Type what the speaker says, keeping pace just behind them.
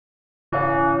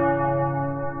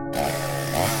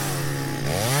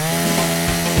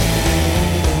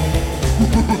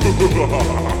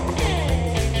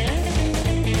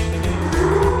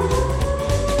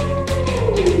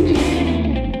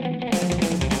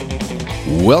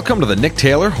Welcome to the Nick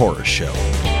Taylor Horror Show.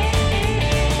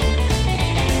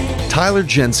 Tyler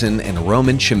Jensen and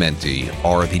Roman Chimienti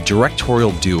are the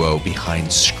directorial duo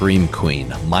behind Scream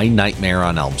Queen, My Nightmare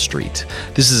on Elm Street.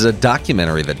 This is a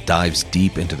documentary that dives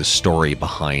deep into the story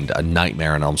behind A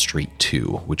Nightmare on Elm Street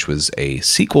 2, which was a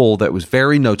sequel that was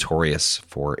very notorious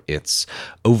for its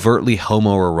overtly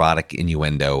homoerotic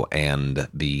innuendo and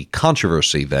the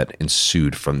controversy that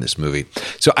ensued from this movie.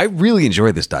 So I really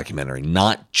enjoyed this documentary,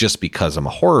 not just because I'm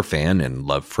a horror fan and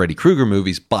love Freddy Krueger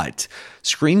movies, but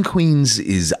Scream Queens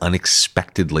is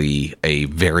unexpectedly a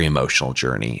very emotional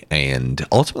journey and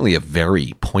ultimately a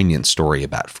very poignant story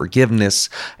about forgiveness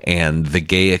and the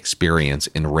gay experience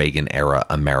in Reagan-era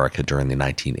America during the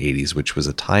 1980s, which was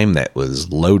a time that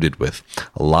was loaded with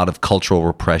a lot of cultural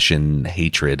repression,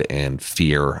 hatred, and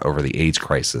fear over the AIDS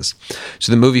crisis.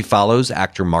 So the movie follows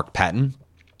actor Mark Patton,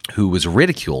 who was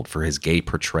ridiculed for his gay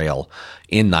portrayal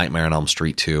in Nightmare on Elm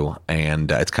Street 2. And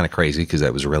it's kind of crazy because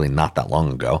that was really not that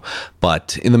long ago.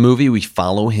 But in the movie, we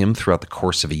follow him throughout the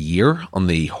course of a year on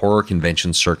the horror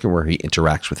convention circuit where he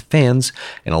interacts with fans.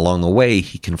 And along the way,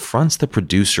 he confronts the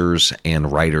producers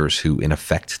and writers who, in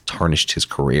effect, tarnished his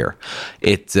career.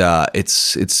 It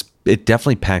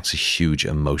definitely packs a huge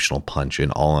emotional punch.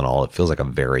 And all in all, it feels like a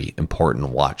very important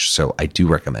watch. So I do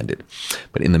recommend it.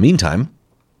 But in the meantime,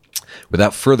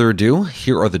 without further ado,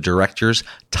 here are the directors,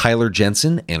 Tyler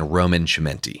Jensen and Roman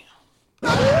Chimienti.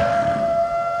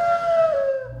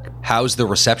 How's the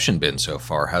reception been so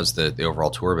far? How's the overall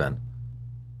tour been?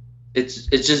 It's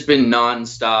just been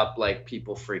nonstop, like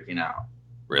people freaking out.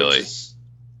 Really?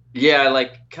 Yeah,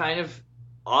 like kind of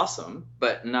awesome,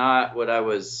 but not what I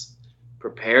was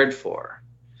prepared for.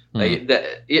 Like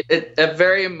a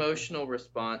very emotional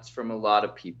response from a lot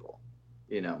of people,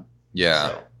 you know. Yeah.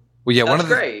 So, well, yeah.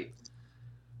 Great.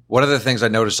 One of the things I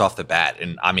noticed off the bat,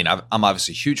 and I mean, I'm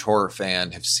obviously a huge horror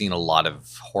fan, have seen a lot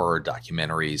of horror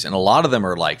documentaries, and a lot of them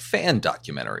are like fan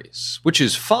documentaries, which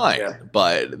is fine. Yeah.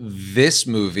 But this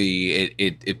movie,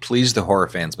 it pleased the horror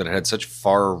fans, but it had such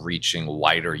far-reaching,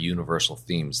 wider, universal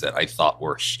themes that I thought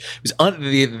were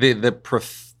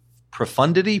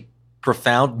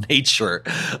profound nature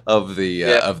of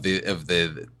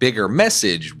the bigger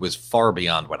message was far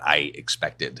beyond what I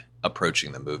expected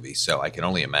approaching the movie. So I can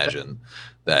only imagine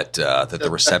that the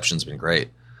reception's been great.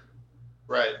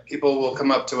 Right. People will come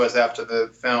up to us after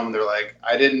the film. They're like,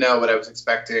 I didn't know what I was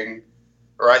expecting,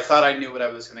 or I thought I knew what I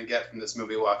was going to get from this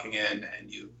movie walking in,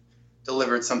 and you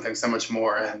delivered something so much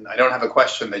more. And I don't have a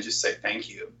question. They just say thank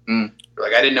you. They're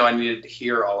like, I didn't know I needed to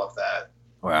hear all of that.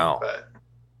 Wow. But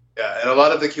yeah, and a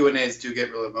lot of the Q&As do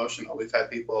get real emotional. We've had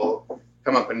people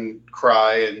come up and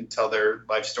cry and tell their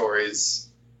life stories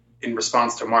in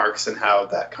response to Mark's, and how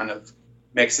that kind of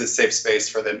makes this safe space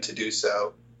for them to do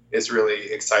so is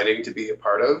really exciting to be a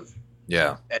part of.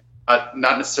 Yeah. And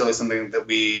not necessarily something that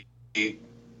we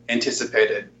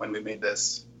anticipated when we made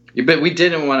this. Yeah, but we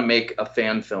didn't want to make a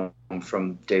fan film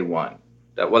from day one.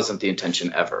 That wasn't the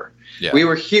intention ever. Yeah. We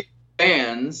were huge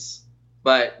fans,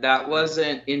 but that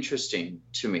wasn't interesting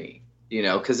to me, you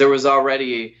know, because there was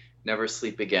already Never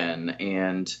Sleep Again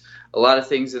and a lot of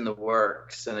things in the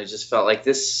works, and I just felt like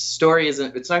this story it's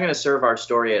not going to serve our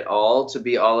story at all to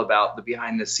be all about the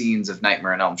behind the scenes of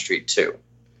Nightmare on Elm Street 2,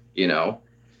 you know,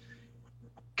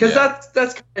 because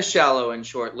that's kind of shallow and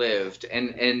short lived,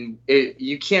 and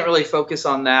you can't really focus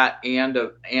on that and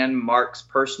Mark's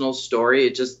personal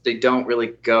story. They don't really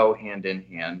go hand in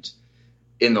hand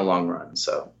in the long run.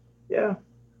 So yeah.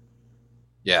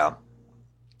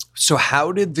 So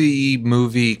how did the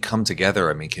movie come together?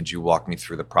 I mean, could you walk me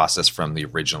through the process from the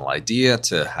original idea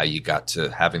to how you got to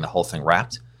having the whole thing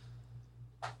wrapped?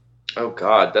 Oh,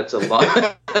 God, that's a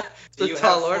lot. Do you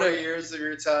have 4 years of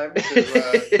your time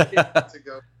to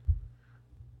go?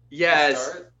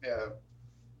 Yes. Yeah.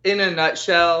 In a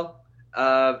nutshell,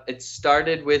 it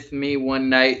started with me one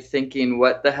night thinking,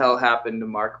 what the hell happened to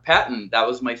Mark Patton? That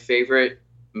was my favorite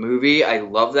movie. I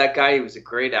love that guy. He was a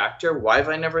great actor. Why have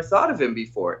I never thought of him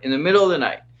before? In the middle of the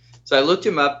night. So I looked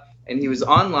him up, and he was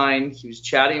online. He was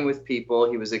chatting with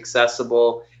people. He was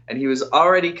accessible, and he was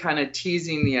already kind of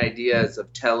teasing the ideas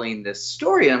of telling this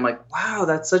story. And I'm like, wow,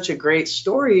 that's such a great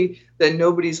story that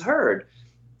nobody's heard.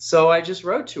 So I just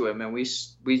wrote to him, and we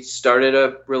started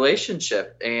a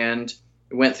relationship, and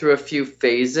went through a few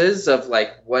phases of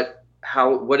like, what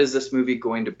is this movie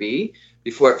going to be,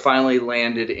 before it finally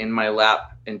landed in my lap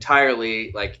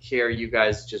entirely, like, here, you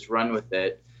guys just run with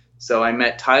it. So I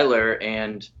met Tyler,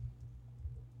 and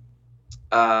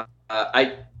at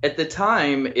the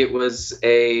time, it was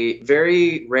a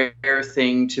very rare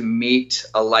thing to meet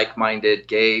a like-minded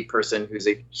gay person who's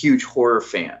a huge horror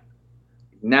fan.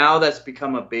 Now that's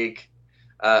become a big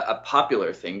a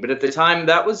popular thing. But at the time,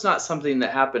 that was not something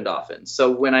that happened often.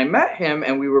 So when I met him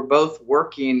and we were both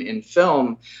working in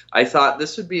film, I thought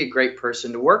this would be a great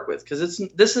person to work with, because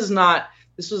this was not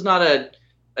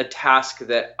a task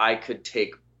that I could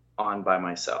take on by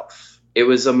myself. It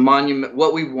was a monument.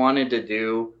 What we wanted to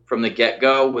do from the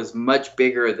get-go was much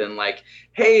bigger than like,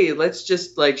 hey, let's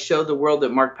just like show the world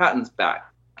that Mark Patton's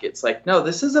back. It's like, no,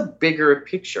 this is a bigger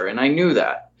picture, and I knew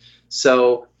that.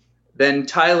 So then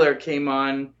Tyler came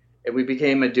on, and we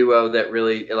became a duo that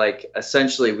really, like,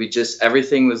 essentially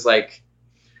everything was like,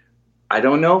 I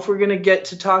don't know if we're going to get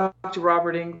to talk to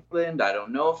Robert Englund. I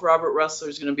don't know if Robert Russell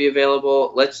is going to be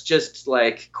available. Let's just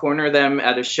like corner them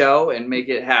at a show and make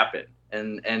it happen.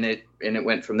 And it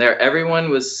went from there. Everyone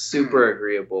was super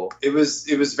agreeable. It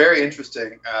was very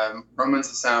interesting.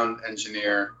 Roman's a sound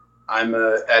engineer. I'm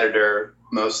an editor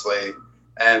mostly.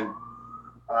 And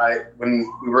when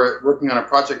we were working on a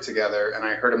project together, and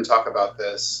I heard him talk about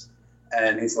this,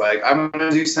 and he's like, I'm going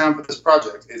to do sound for this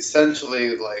project.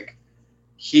 Essentially, like,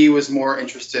 he was more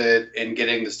interested in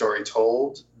getting the story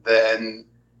told than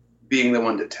being the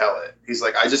one to tell it. He's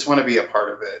like, I just want to be a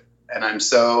part of it. And I'm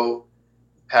so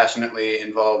passionately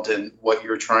involved in what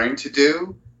you're trying to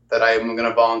do that I am going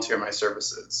to volunteer my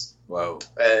services. Whoa.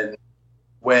 And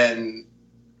when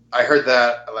I heard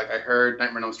that, like, I heard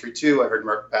Nightmare on Elm Street 2, I heard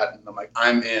Mark Patton. I'm like,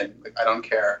 I'm in. Like, I don't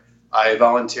care. I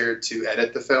volunteered to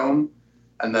edit the film,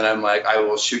 and then I'm like, I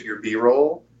will shoot your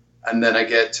B-roll. And then I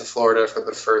get to Florida for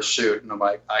the first shoot, and I'm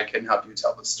like, I can help you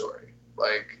tell the story.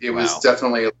 Like, it was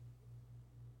definitely,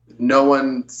 no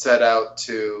one set out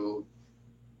to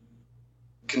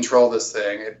control this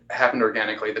thing. It happened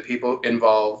organically. The people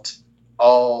involved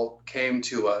all came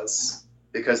to us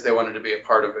because they wanted to be a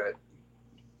part of it.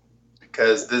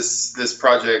 Because this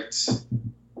project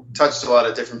touched a lot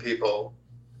of different people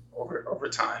over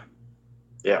time.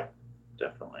 Yeah,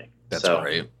 definitely. That's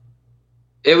great.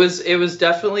 It was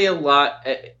definitely a lot.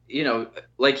 You know,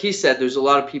 like he said, there's a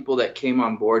lot of people that came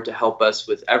on board to help us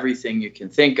with everything you can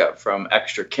think of, from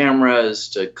extra cameras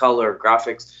to color,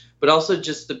 graphics, but also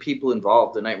just the people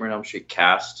involved. The Nightmare on Elm Street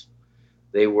cast,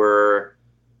 they were.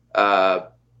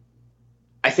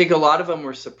 I think a lot of them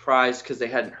were surprised because they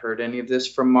hadn't heard any of this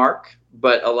from Mark,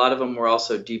 but a lot of them were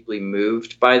also deeply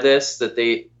moved by this, that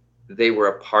they were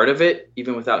a part of it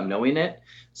even without knowing it.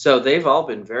 So they've all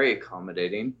been very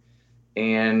accommodating.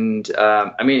 And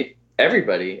I mean,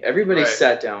 everybody right.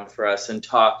 Sat down for us and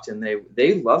talked, and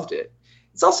they loved it.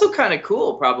 It's also kind of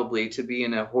cool probably to be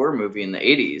in a horror movie in the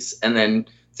 80s and then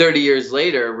 30 years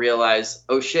later realize,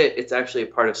 oh shit, it's actually a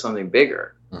part of something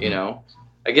bigger. Mm-hmm. You know,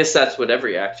 I guess that's what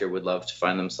every actor would love to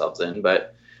find themselves in.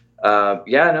 But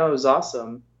yeah, no, it was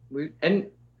awesome. And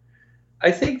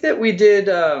I think that we did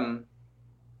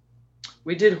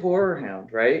Horror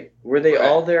Hound, right? Were they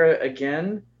all there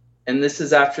again? And this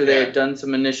is after they had done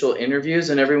some initial interviews,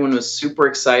 and everyone was super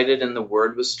excited, and the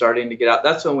word was starting to get out.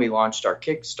 That's when we launched our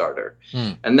Kickstarter.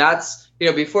 And that's, you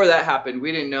know, before that happened,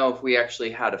 we didn't know if we actually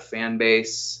had a fan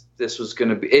base. This was going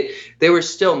to be it. They were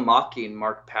still mocking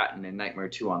Mark Patton in Nightmare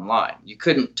 2 online. You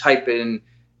couldn't type in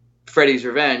Freddy's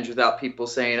Revenge without people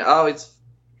saying, oh, it's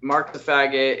Mark the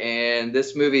faggot, and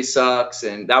this movie sucks,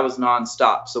 and that was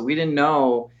nonstop. So we didn't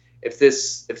know if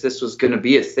this was going to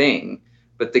be a thing.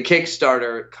 But the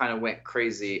Kickstarter kind of went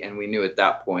crazy, and we knew at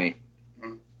that point.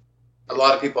 A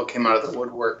lot of people came out of the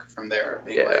woodwork from there,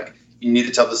 being like, you need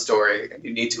to tell the story, and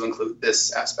you need to include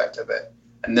this aspect of it,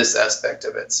 and this aspect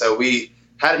of it. So we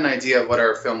had an idea of what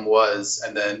our film was,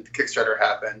 and then the Kickstarter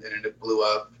happened, and it blew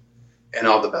up in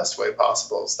all the best way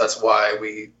possible. So that's why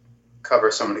we cover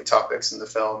so many topics in the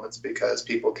film. It's because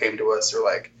people came to us, are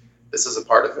like, this is a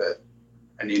part of it,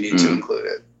 and you need to include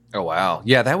it. Oh, wow.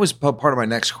 Yeah, that was part of my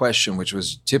next question, which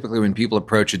was typically when people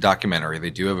approach a documentary, they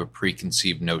do have a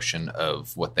preconceived notion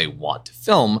of what they want to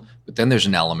film, but then there's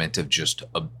an element of just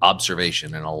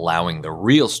observation and allowing the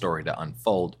real story to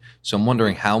unfold. So I'm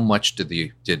wondering, how much did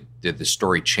the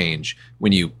story change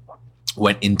when you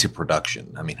went into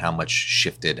production? I mean, how much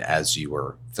shifted as you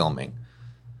were filming?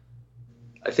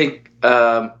 I think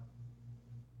all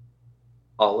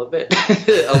of it.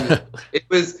 It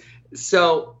was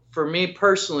so... For me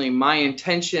personally, my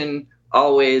intention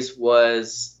always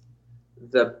was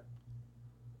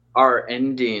our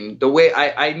ending. The way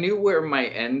I knew where my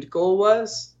end goal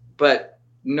was, but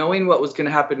knowing what was going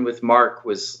to happen with Mark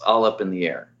was all up in the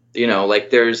air. You know, like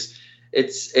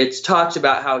it's talked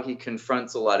about how he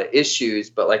confronts a lot of issues,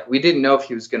 but like we didn't know if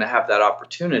he was going to have that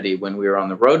opportunity when we were on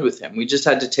the road with him. We just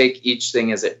had to take each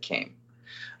thing as it came.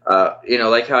 You know,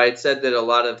 like how I had said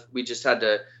that we just had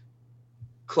to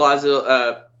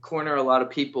corner a lot of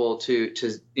people to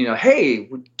hey,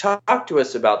 talk to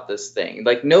us about this thing.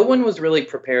 Like, no one was really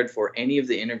prepared for any of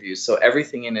the interviews, so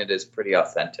everything in it is pretty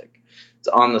authentic. It's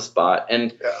on the spot.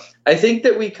 And I think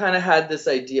that we kind of had this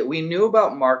idea. We knew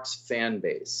about Mark's fan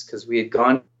base because we had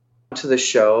gone to the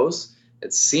shows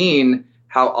and seen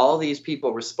how all these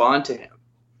people respond to him.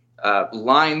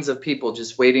 Lines of people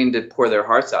just waiting to pour their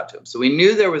hearts out to him. So we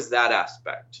knew there was that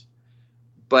aspect.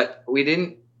 But we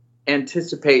didn't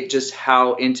anticipate just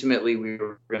how intimately we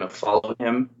were going to follow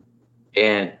him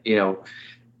and,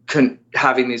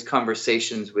 having these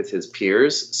conversations with his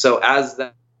peers. So as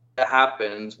that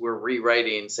happens, we're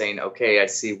rewriting, saying, okay, I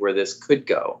see where this could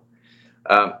go.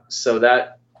 So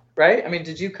that, right? I mean,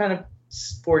 did you kind of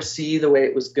foresee the way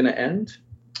it was going to end?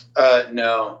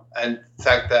 No. In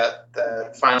fact, that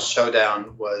the final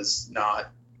showdown was not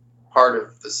part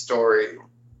of the story.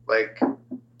 Like,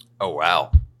 oh,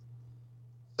 wow.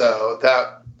 So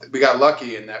that we got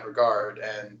lucky in that regard,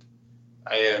 and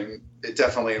it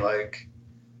definitely like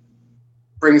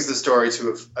brings the story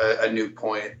to a new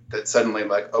point that suddenly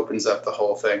like opens up the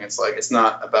whole thing. It's like, it's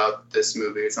not about this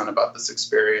movie. It's not about this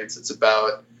experience. It's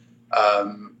about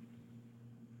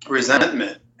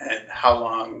resentment and how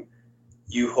long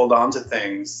you hold on to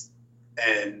things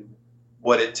and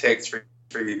what it takes for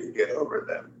you to get over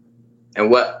them. And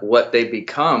what they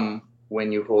become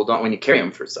when you hold on, when you carry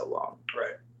them for so long.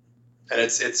 Right. And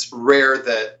it's rare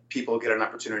that people get an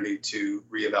opportunity to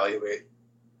reevaluate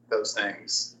those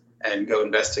things and go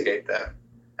investigate them.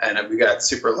 And we got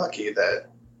super lucky that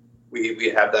we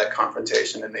had that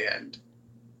confrontation in the end.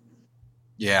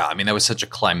 Yeah, I mean, that was such a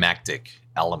climactic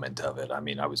element of it. I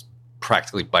mean, I was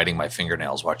practically biting my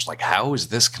fingernails watching, like, how is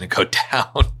this going to go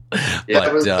down? Yeah, I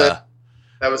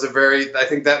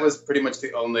think that was pretty much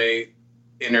the only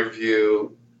interview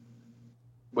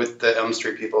with the Elm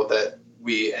Street people that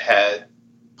we had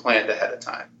planned ahead of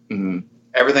time. Mm-hmm.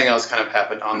 Everything else kind of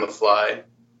happened on the fly.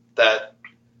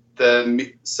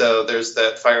 So there's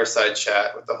that fireside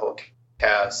chat with the whole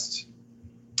cast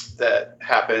that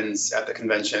happens at the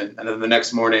convention, and then the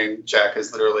next morning, Jack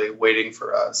is literally waiting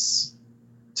for us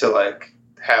to like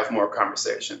have more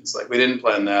conversations. Like, we didn't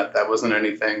plan that. That wasn't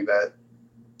anything that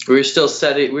we were still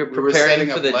setting. We were preparing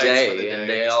for the day, for the day, and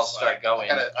they all start like,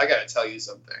 going. I got to tell you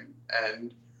something,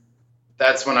 and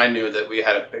that's when I knew that we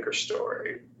had a bigger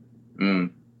story.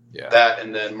 Yeah. That,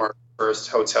 and then Mark's first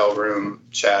hotel room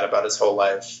chat about his whole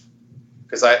life.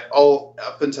 Because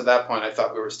up until that point, I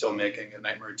thought we were still making a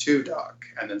Nightmare 2 doc.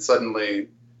 And then suddenly,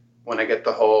 when I get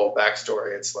the whole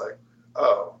backstory, it's like,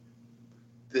 oh,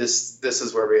 this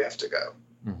is where we have to go.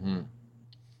 Mm-hmm.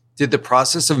 Did the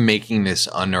process of making this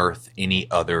unearth any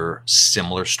other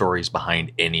similar stories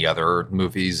behind any other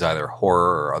movies, either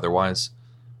horror or otherwise?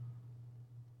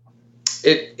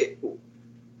 It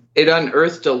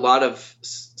unearthed a lot of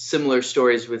similar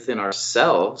stories within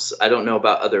ourselves. I don't know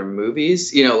about other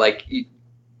movies, like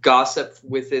gossip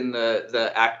within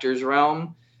the actors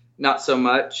realm, not so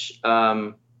much.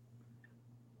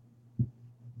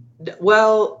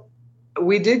 Well,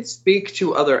 we did speak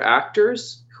to other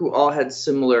actors who all had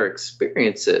similar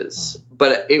experiences,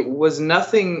 but it was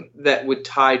nothing that would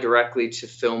tie directly to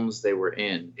films they were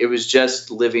in. It was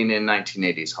just living in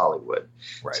 1980s Hollywood.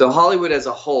 Right. So Hollywood as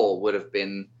a whole would have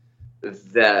been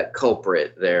the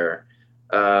culprit there.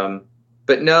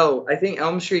 But no, I think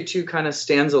Elm Street 2 kind of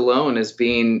stands alone as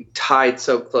being tied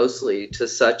so closely to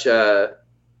such a,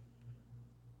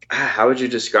 how would you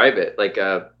describe it? Like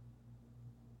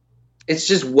it's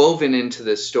just woven into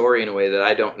this story in a way that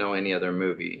I don't know any other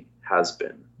movie has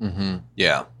been. Mm-hmm.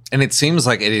 Yeah. And it seems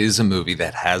like it is a movie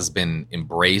that has been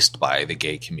embraced by the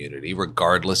gay community,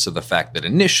 regardless of the fact that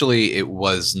initially it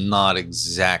was not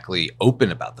exactly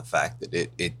open about the fact that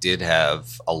it did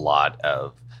have a lot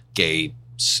of gay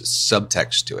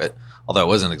subtext to it, although it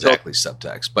wasn't exactly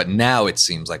subtext. But now it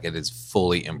seems like it is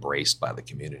fully embraced by the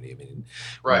community. I mean,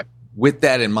 right. With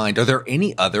that in mind, are there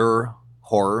any other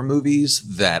horror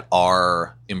movies that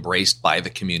are embraced by the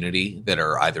community that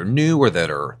are either new or that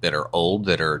are old,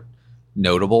 that are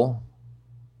notable?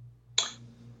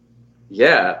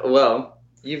 Yeah, well,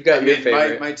 you've got your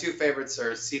favorite. My two favorites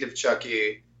are Seed of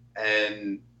Chucky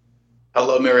and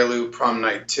Hello, Mary Lou, Prom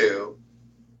Night 2,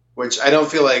 which I don't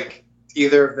feel like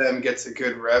either of them gets a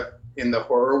good rep in the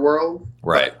horror world.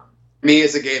 Right. But me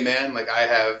as a gay man, like, I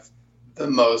have the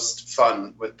most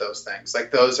fun with those things.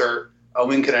 Like, those are a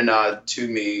wink and a nod to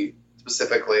me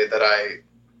specifically that I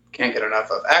can't get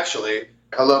enough of. Actually,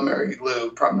 Hello, Mary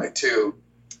Lou, Prom Night 2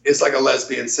 is like a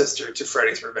lesbian sister to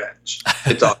Freddy's Revenge.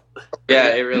 It's all,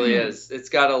 yeah, it really is. It's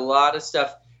got a lot of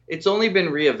stuff. It's only been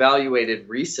reevaluated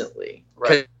recently.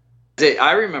 Right.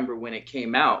 I remember when it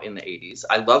came out in the 80s.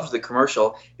 I loved the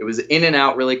commercial. It was in and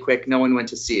out really quick. No one went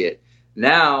to see it.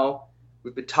 Now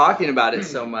we've been talking about it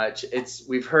so much.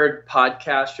 We've heard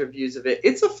podcast reviews of it.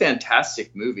 It's a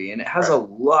fantastic movie, and it has a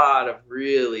lot of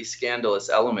really scandalous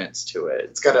elements to it.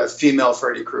 It's got a female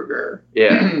Freddy Krueger,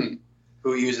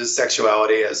 who uses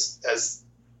sexuality as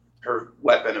her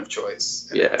weapon of choice.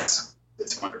 And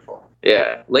it's wonderful.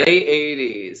 Yeah, late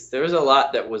 80s. There was a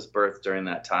lot that was birthed during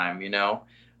that time, you know.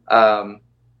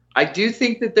 I do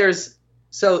think that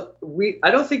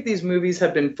I don't think these movies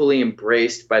have been fully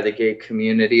embraced by the gay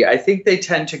community. I think they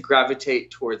tend to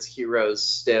gravitate towards heroes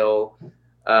still,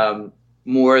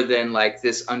 more than like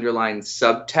this underlying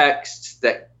subtext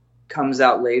that comes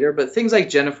out later. But things like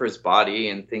Jennifer's Body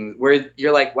and things where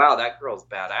you're like, wow, that girl's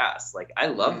badass. Like, I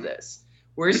love this.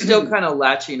 We're still kind of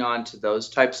latching on to those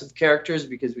types of characters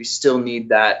because we still need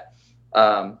that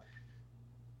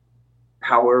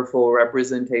powerful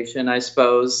representation, I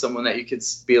suppose. Someone that you could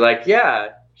be like,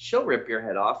 yeah, she'll rip your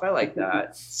head off. I like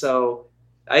that. So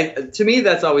to me,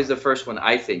 that's always the first one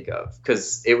I think of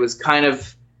because it was kind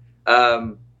of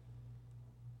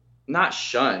not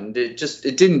shunned. It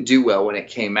didn't do well when it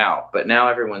came out, but now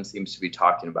everyone seems to be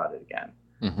talking about it again.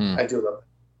 Mm-hmm. I do love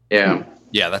it. Yeah.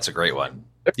 Yeah, that's a great one.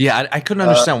 Yeah, I couldn't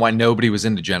understand why nobody was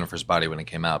into Jennifer's Body when it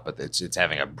came out, but it's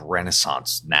having a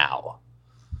renaissance now.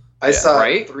 I saw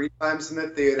it 3 times in the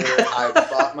theater. I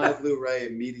bought my Blu-ray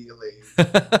immediately.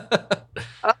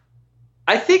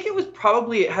 I think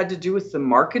it had to do with the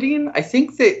marketing. I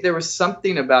think that there was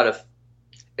something about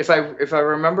if I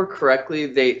remember correctly,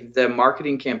 the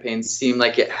marketing campaign seemed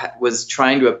like it was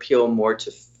trying to appeal more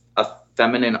to a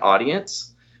feminine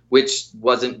audience, which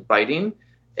wasn't biting.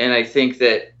 And I think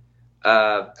that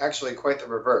actually quite the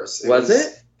reverse. Was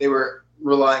it? They were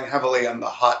relying heavily on the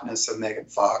hotness of Megan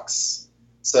Fox.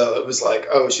 So it was like,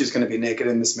 oh, she's going to be naked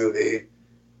in this movie.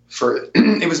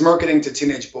 It was marketing to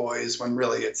teenage boys when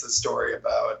really it's a story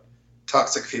about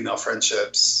toxic female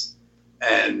friendships.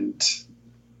 And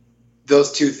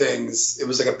those two things, it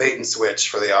was like a bait and switch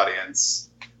for the audience.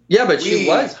 Yeah, but she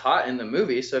was hot in the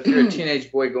movie. So if you're a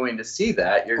teenage boy going to see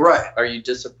that, are you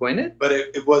disappointed? But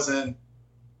it wasn't,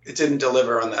 it didn't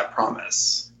deliver on that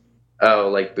promise. Oh,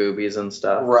 like boobies and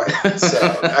stuff. Right.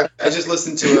 So I just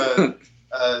listened to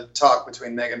a talk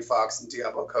between Megan Fox and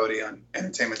Diablo Cody on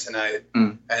Entertainment Tonight,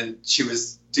 and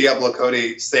Diablo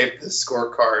Cody saved the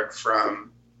scorecard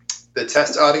from the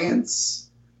test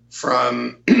audience,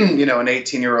 from an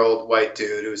 18-year-old white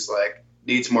dude who's like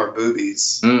needs more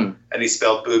boobies, and he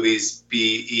spelled boobies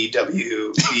BEWBIES,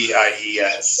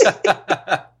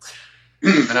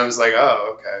 and I was like,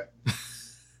 oh, okay,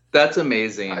 that's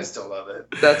amazing. I still love it.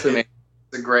 That's amazing.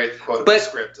 It's a great quotable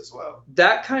script as well.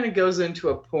 That kind of goes into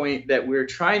a point that we're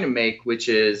trying to make, which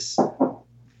is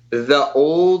the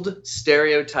old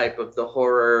stereotype of the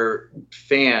horror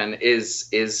fan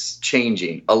is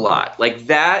changing a lot. Like,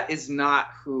 that is not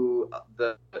who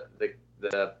the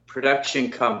production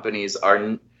companies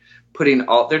are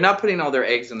they're not putting all their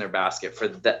eggs in their basket for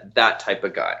that type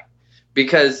of guy,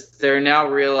 because they're now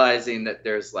realizing that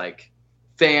there's like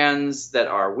fans that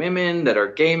are women, that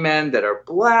are gay men, that are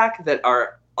black, that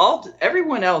are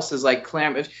everyone else is like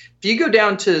If you go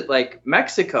down to like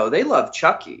Mexico, they love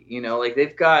Chucky, like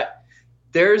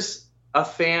there's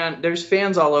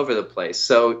fans all over the place.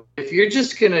 So if you're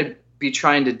just going to be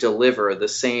trying to deliver the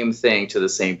same thing to the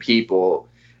same people,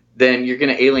 then you're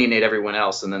going to alienate everyone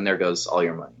else, and then there goes all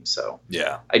your money. So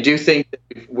yeah, I do think that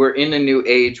we're in a new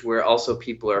age where also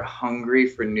people are hungry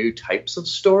for new types of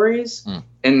stories.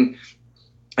 And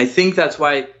I think that's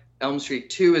why Elm Street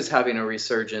 2 is having a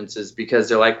resurgence, is because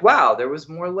they're like, wow, there was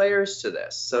more layers to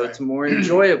this. So It's more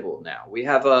enjoyable now.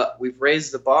 We've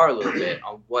raised the bar a little bit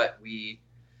on what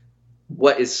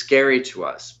is scary to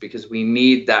us, because we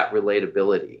need that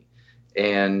relatability.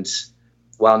 And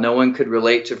while no one could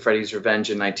relate to Freddy's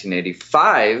Revenge in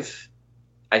 1985,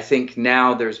 I think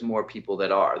now there's more people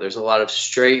that are. There's a lot of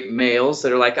straight males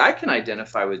that are like, I can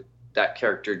identify with that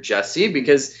character Jesse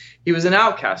because he was an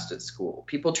outcast at school.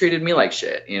 People treated me like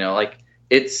shit,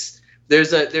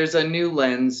 there's a new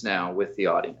lens now with the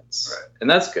audience. Right. And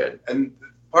that's good. And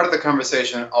part of the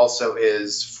conversation also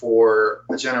is for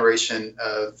a generation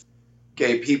of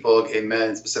gay people, gay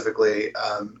men specifically,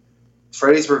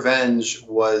 Freddy's Revenge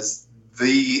was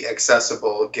the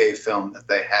accessible gay film that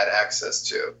they had access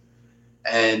to.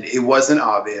 And it wasn't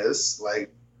obvious.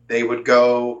 Like, they would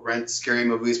go rent scary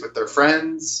movies with their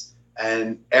friends,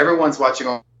 and everyone's watching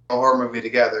a horror movie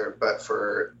together. But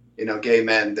for, gay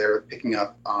men, they're picking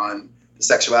up on the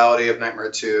sexuality of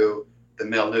Nightmare 2, the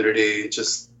male nudity,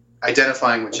 just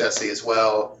identifying with Jesse as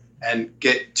well, and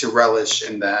get to relish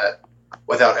in that,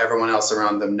 without everyone else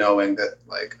around them knowing that,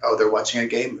 like, oh, they're watching a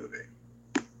gay movie.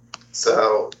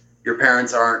 So your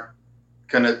parents aren't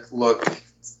going to look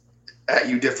at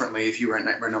you differently if you rent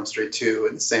Nightmare on Elm Street 2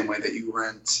 in the same way that you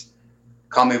rent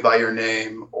Call Me By Your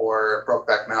Name or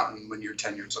Brokeback Mountain when you're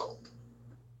 10 years old.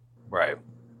 Right.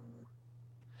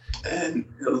 And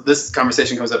this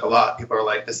conversation comes up a lot. People are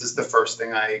like, this is the first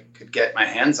thing I could get my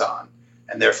hands on,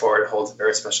 and therefore it holds a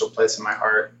very special place in my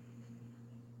heart.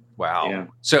 Wow. Yeah.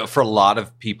 So for a lot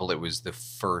of people, it was the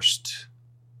first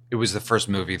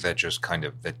movie that just kind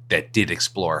of that did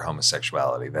explore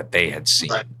homosexuality that they had seen,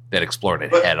 right, that explored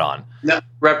it head on. No,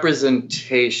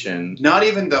 representation. Not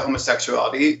even the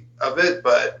homosexuality of it,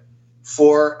 but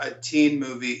for a teen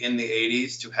movie in the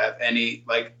 80s to have any,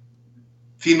 like,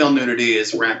 female nudity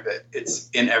is rampant. It's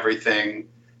in everything.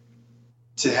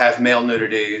 To have male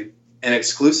nudity, and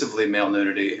exclusively male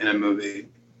nudity in a movie,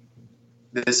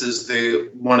 this is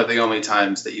one of the only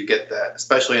times that you get that,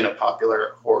 especially in a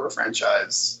popular horror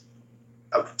franchise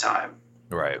of the time.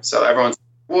 Right. So everyone's,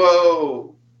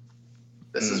 whoa,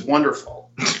 this is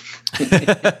wonderful.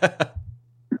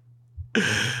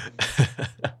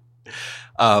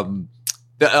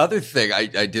 The other thing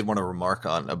I did want to remark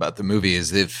on about the movie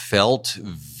is it felt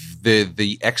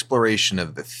the exploration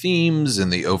of the themes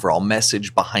and the overall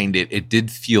message behind it. It did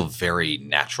feel very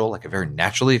natural, like it very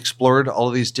naturally explored all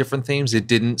of these different themes. It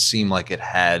didn't seem like it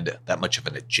had that much of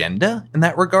an agenda in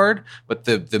that regard, but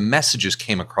the messages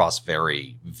came across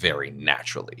very, very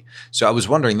naturally. So I was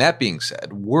wondering, that being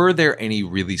said, were there any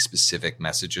really specific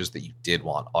messages that you did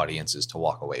want audiences to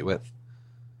walk away with?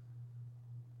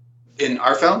 In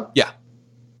our film? Yeah.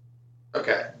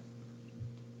 Okay.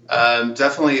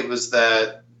 Definitely it was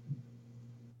that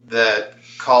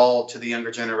call to the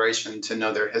younger generation to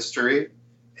know their history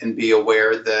and be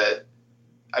aware that,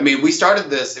 I mean, we started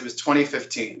this, it was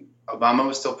 2015. Obama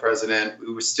was still president.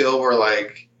 We were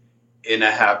like in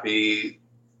a happy,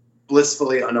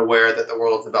 blissfully unaware that the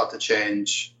world's about to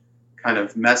change kind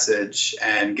of message,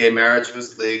 and gay marriage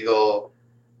was legal.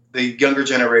 The younger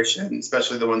generation,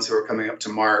 especially the ones who are coming up to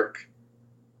Mark,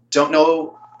 don't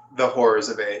know the horrors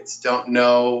of AIDS, don't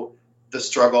know the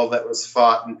struggle that was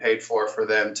fought and paid for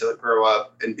them to grow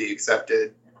up and be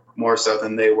accepted more so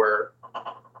than they were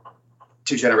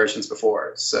 2 generations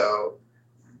before. So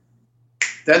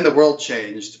then the world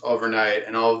changed overnight,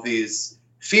 and all of these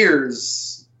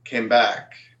fears came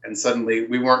back, and suddenly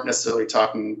we weren't necessarily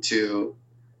talking to,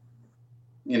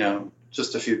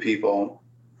 just a few people.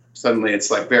 Suddenly it's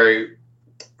like very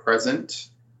present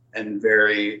and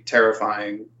very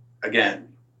terrifying again.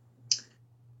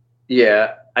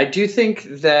 Yeah, I do think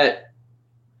that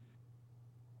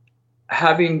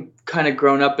having kind of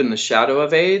grown up in the shadow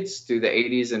of AIDS through the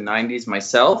 80s and 90s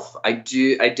myself, I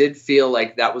did feel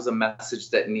like that was a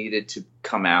message that needed to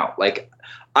come out. Like,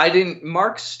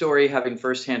 Mark's story, having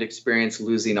firsthand experience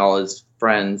losing all his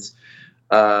friends,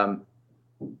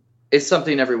 is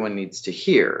something everyone needs to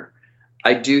hear.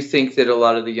 I do think that a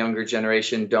lot of the younger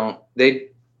generation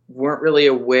they weren't really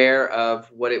aware of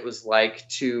what it was like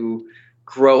to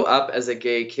grow up as a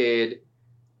gay kid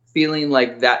feeling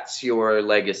like that's your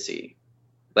legacy.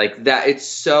 Like that, it's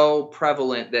so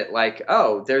prevalent that, like,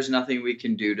 oh, there's nothing we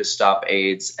can do to stop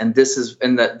AIDS. And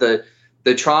the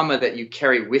trauma that you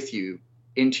carry with you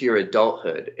into your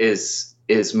adulthood is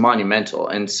monumental.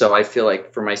 And so I feel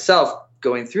like for myself,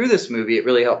 going through this movie, it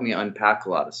really helped me unpack a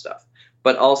lot of stuff.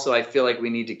 But also I feel like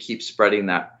we need to keep spreading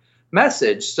that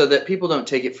message so that people don't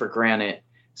take it for granted.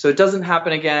 So it doesn't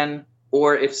happen again.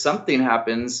 Or if something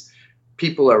happens,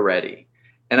 people are ready.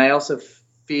 And I also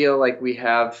feel like we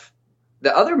have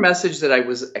the other message that I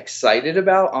was excited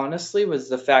about, honestly, was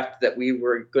the fact that we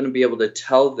were going to be able to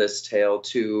tell this tale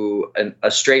to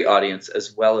a straight audience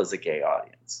as well as a gay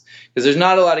audience. Because there's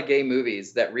not a lot of gay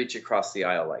movies that reach across the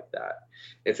aisle like that.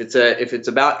 If it's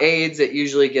about AIDS, it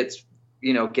usually gets,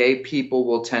 gay people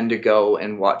will tend to go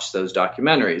and watch those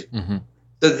documentaries. Mm-hmm.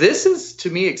 So this is, to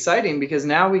me, exciting because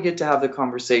now we get to have the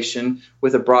conversation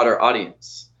with a broader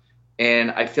audience.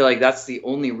 And I feel like that's the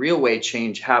only real way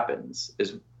change happens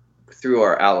is through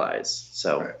our allies.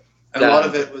 So, right. And a lot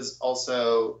of it was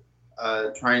also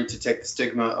trying to take the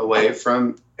stigma away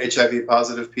from HIV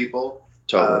positive people.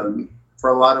 Totally. For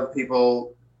a lot of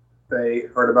people, they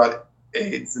heard about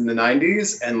AIDS in the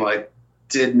 90s and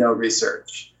did no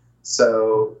research.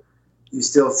 So you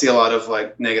still see a lot of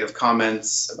negative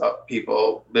comments about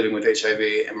people living with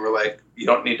HIV, and we're like, you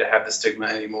don't need to have the stigma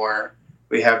anymore.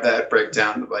 We have that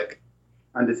breakdown of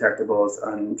undetectable is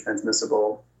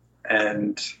untransmissible,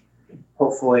 and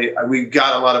hopefully we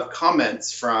got a lot of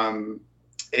comments from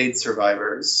AIDS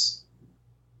survivors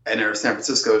in our San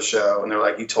Francisco show, and they're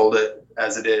like, you told it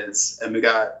as it is, and we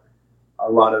got a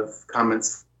lot of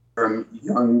comments from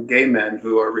young gay men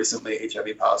who are recently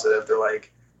HIV positive. They're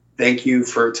like, thank you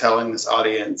for telling this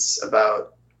audience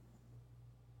about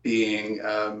being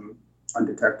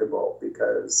undetectable,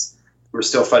 because we're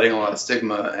still fighting a lot of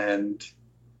stigma, and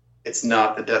it's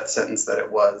not the death sentence that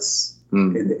it was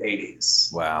in the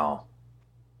 80s. Wow.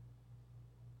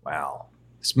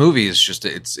 This movie is just,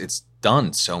 it's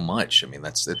done so much. I mean,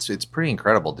 it's pretty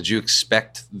incredible. Did you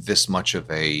expect this much of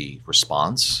a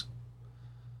response?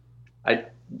 I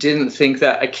didn't think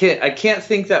that. I can't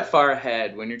think that far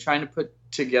ahead. When you're trying to put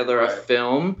together a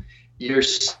film,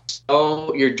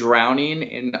 you're drowning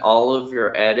in all of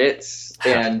your edits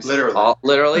and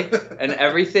literally and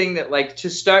everything that, like, to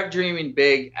start dreaming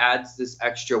big adds this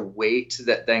extra weight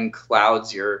that then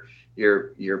clouds your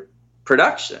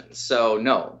production. So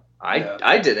no,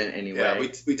 I didn't anyway. Yeah,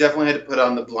 we definitely had to put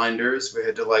on the blinders. We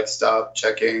had to, like, stop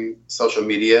checking social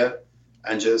media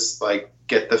and just, like,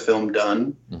 get the film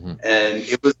done. Mm-hmm. And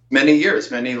it was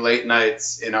many late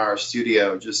nights in our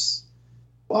studio, just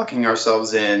locking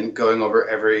ourselves in, going over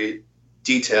every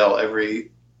detail,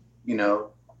 every,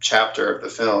 chapter of the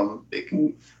film,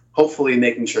 hopefully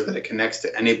making sure that it connects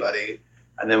to anybody.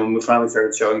 And then when we finally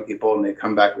started showing people and they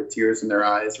come back with tears in their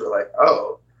eyes, we're like,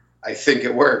 oh, I think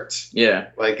it worked. Yeah.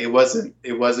 Like, it wasn't,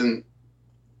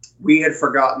 we had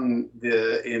forgotten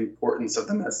the importance of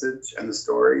the message and the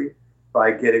story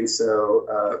by getting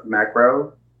so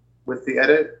macro with the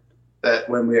edit, that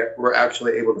when we were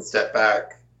actually able to step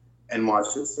back and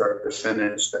watch it start to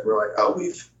finish, that we're like, oh,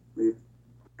 we've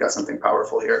got something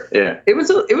powerful here. Yeah. It was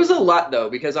a lot, though,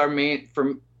 because I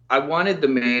wanted the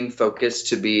main focus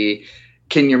to be,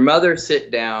 can your mother sit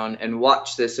down and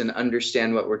watch this and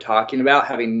understand what we're talking about,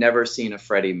 having never seen a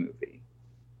Freddy movie?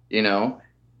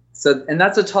 So, and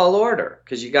that's a tall order,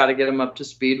 because you got to get them up to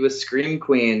speed with Scream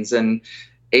Queens and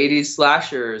 80s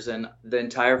slashers and the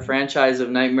entire franchise of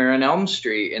Nightmare on Elm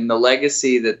Street and the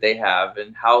legacy that they have,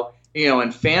 and how,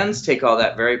 and fans take all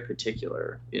that very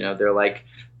particular. They're like,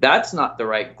 that's not the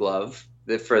right glove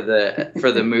for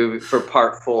the movie for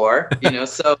part 4.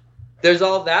 So there's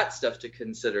all that stuff to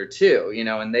consider too.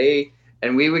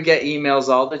 And we would get emails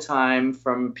all the time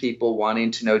from people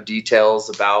wanting to know details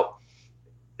about,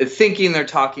 thinking they're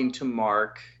talking to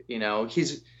Mark.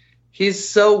 He's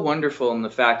so wonderful in the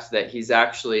fact that he's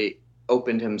actually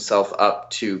opened himself up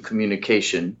to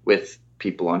communication with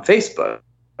people on Facebook,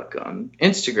 on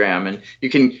Instagram, and you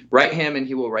can write him and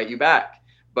he will write you back.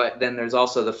 But then there's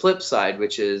also the flip side,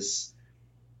 which is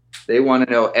they want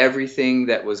to know everything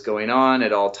that was going on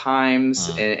at all times.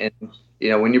 And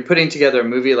when you're putting together a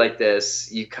movie like this,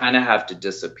 you kind of have to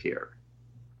disappear.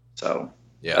 So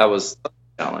that was a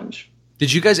challenge.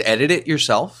 Did you guys edit it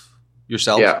yourself?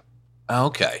 Yeah.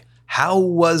 Okay. How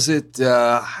was it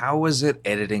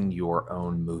editing your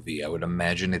own movie? I would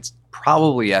imagine it's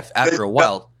probably after a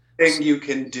while. Thing you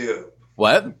can do.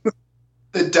 What?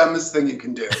 The dumbest thing you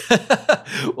can do.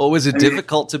 Well, was it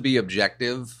difficult to be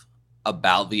objective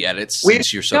about the edits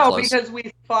since you're so close? No, because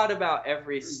we thought about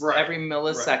every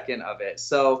millisecond of it.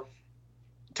 So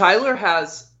Tyler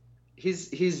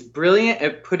he's brilliant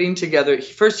at putting together.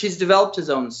 First, he's developed his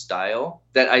own style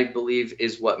that I believe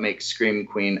is what makes Scream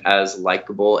Queen as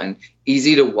likable and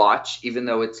easy to watch, even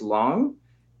though it's long.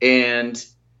 And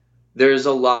there's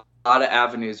a lot of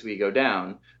avenues we go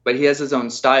down. But he has his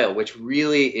own style, which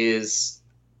really is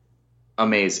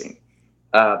amazing.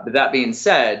 But that being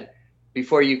said,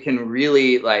 before you can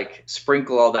really, like,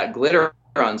 sprinkle all that glitter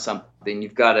on something,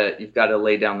 you've got to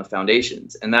lay down the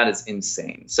foundations, and that is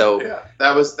insane. So yeah,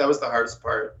 that was the hardest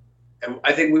part. And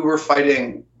I think we were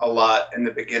fighting a lot in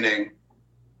the beginning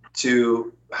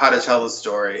to how to tell the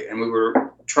story, and we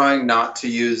were trying not to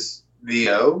use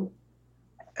VO.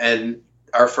 And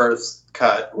our first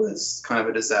cut was kind of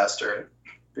a disaster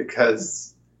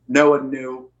because no one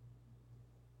knew.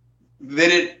 They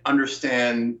didn't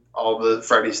understand all the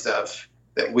Freddy stuff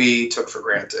that we took for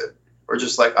granted. We're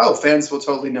just like, oh, fans will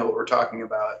totally know what we're talking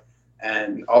about.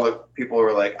 And all the people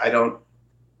were like, I don't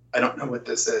know what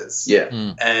this is.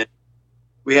 Yeah. And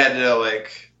we had to,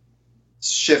 like,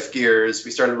 shift gears.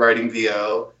 We started writing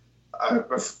VO. A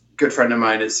good friend of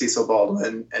mine is Cecil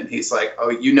Baldwin, and he's like, oh,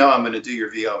 I'm going to do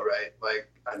your VO, right?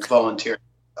 Like, I'm volunteering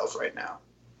myself right now.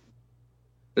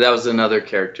 That was another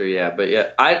character, yeah. But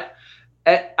yeah, I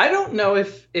don't know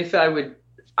if I would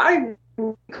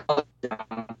call it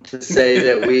down to say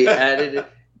that we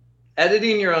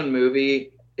editing your own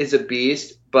movie is a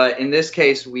beast, but in this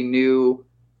case we knew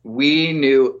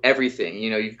everything.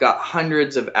 You've got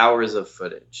hundreds of hours of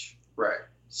footage. Right.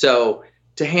 So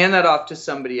to hand that off to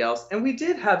somebody else, and we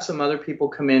did have some other people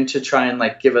come in to try and,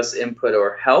 like, give us input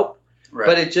or help, right.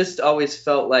 But it just always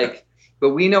felt like but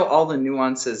we know all the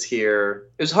nuances here.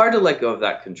 It was hard to let go of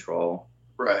that control.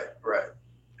 Right.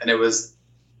 And it was.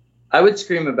 I would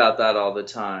scream about that all the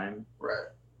time. Right.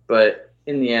 But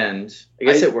in the end, I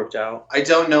guess it worked out. I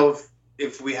don't know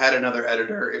if we had another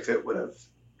editor, if it would have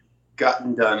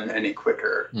gotten done any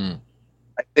quicker.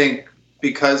 I think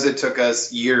because it took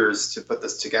us years to put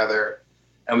this together,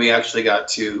 and we actually got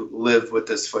to live with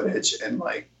this footage and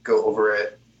like go over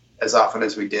it as often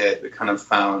as we did, we kind of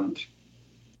found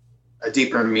a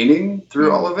deeper meaning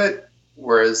through all of it.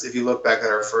 Whereas if you look back at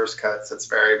our first cuts, it's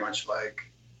very much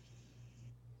like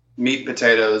meat,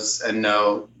 potatoes, and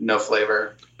no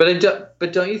flavor. But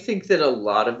don't you think that a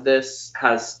lot of this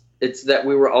it's that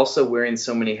we were also wearing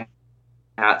so many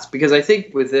hats? Because I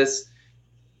think with this,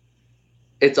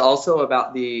 it's also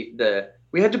about we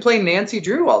had to play Nancy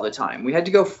Drew all the time. We had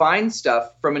to go find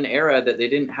stuff from an era that they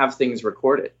didn't have things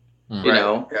recorded. You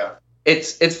know? Yeah.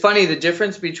 It's funny, the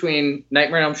difference between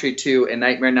Nightmare on Elm Street 2 and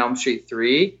Nightmare on Elm Street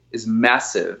 3 is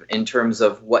massive in terms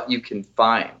of what you can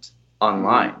find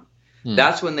online.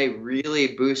 That's when they really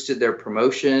boosted their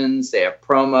promotions. They have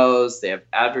promos, they have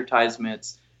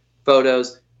advertisements,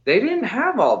 photos. They didn't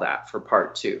have all that for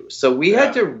part 2. So we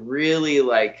had to really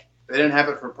like... They didn't have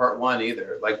it for part 1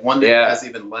 either. Like one that has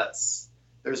even less.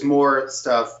 There's more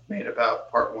stuff made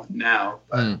about part 1 now,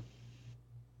 but...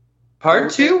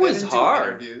 Part 2 was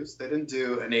hard. They didn't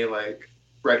do any like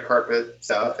red carpet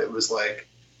stuff. It was like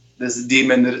this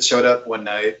demon that showed up one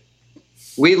night.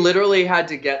 We literally had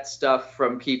to get stuff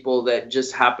from people that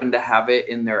just happened to have it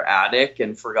in their attic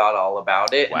and forgot all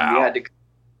about it. Wow. And we had to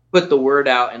put the word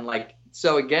out. And like,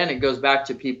 so again, it goes back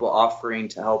to people offering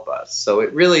to help us. So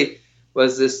it really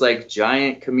was this like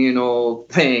giant communal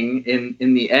thing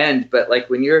in the end. But like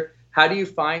how do you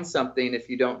find something if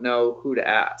you don't know who to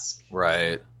ask?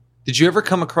 Right. Did you ever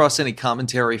come across any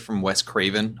commentary from Wes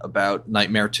Craven about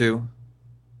Nightmare 2?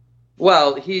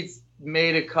 Well, he's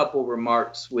made a couple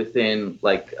remarks within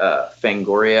like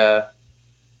Fangoria,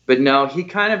 but no, he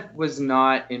kind of was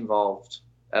not involved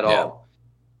at all.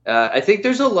 I think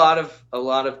there's a lot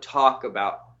of talk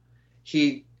about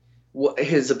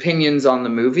his opinions on the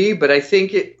movie, but I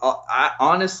think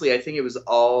honestly, I think it was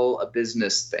all a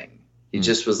business thing. He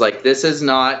just was like, this is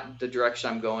not the direction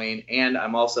I'm going, and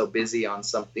I'm also busy on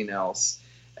something else.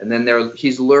 And then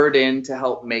he's lured in to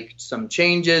help make some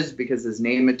changes because his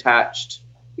name attached.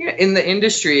 Yeah, in the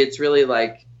industry, it's really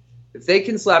like, if they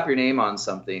can slap your name on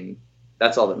something,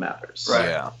 that's all that matters. Right.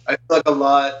 Yeah. I feel like a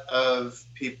lot of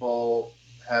people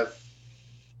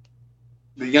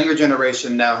the younger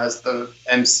generation now has the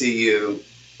MCU,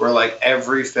 where like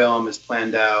every film is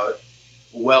planned out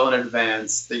well in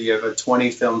advance, that you have a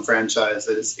 20-film franchise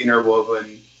that is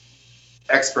interwoven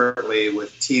expertly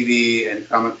with TV and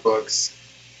comic books.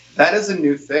 That is a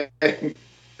new thing. They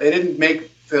didn't make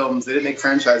films, they didn't make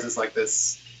franchises like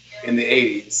this in the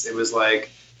 80s. It was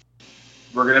like,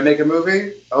 we're going to make a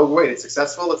movie? Oh, wait, it's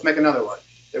successful? Let's make another one.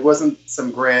 There wasn't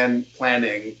some grand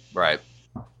planning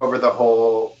over the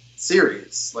whole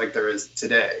series like there is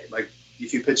today. Like,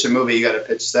 if you pitch a movie, you got to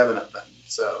pitch 7 of them.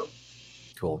 So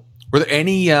cool. Were there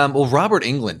any? Robert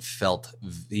Englund felt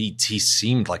he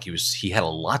seemed like he had a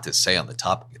lot to say on the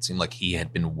topic. It seemed like he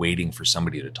had been waiting for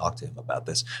somebody to talk to him about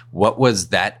this. What was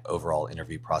that overall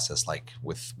interview process like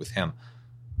with him?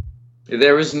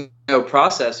 There was no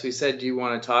process. We said, "Do you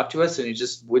want to talk to us?" And he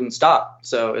just wouldn't stop.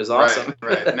 So it was awesome.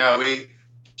 Right. No, we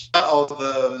shot all of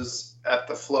those at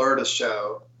the Florida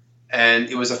show, and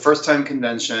it was a first-time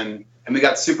convention, and we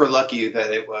got super lucky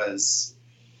that it was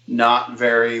not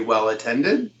very well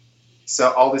attended. So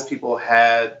all these people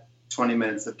had 20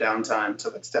 minutes of downtime to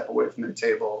like step away from their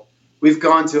table. We've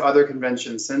gone to other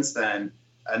conventions since then,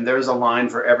 and there's a line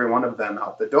for every one of them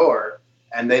out the door,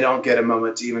 and they don't get a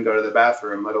moment to even go to the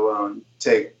bathroom, let alone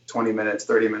take 20 minutes,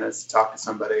 30 minutes to talk to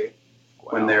somebody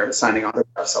when they're signing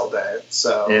autographs all day.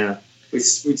 So we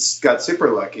got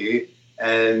super lucky,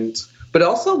 but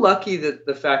also lucky that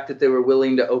the fact that they were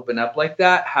willing to open up like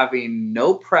that, having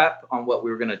no prep on what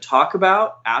we were going to talk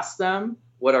about, ask them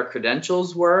what our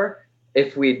credentials were,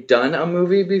 if we'd done a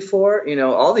movie before,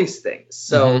 all these things.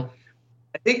 So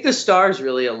I think the stars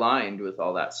really aligned with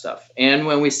all that stuff. And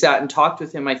when we sat and talked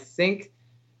with him, I think,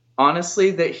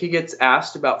 honestly, that he gets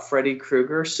asked about Freddy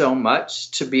Krueger so much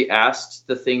to be asked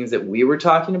the things that we were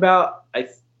talking about.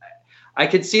 I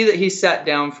could see that he sat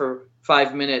down for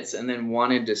 5 minutes and then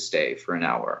wanted to stay for an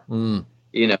hour,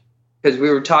 because we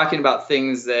were talking about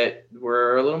things that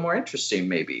were a little more interesting,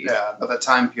 maybe. Yeah, but the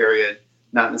time period,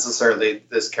 not necessarily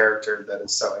this character that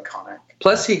is so iconic.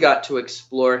 Plus, he got to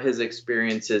explore his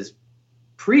experiences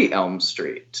pre-Elm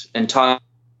Street and talk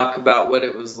about what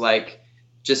it was like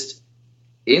just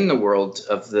in the world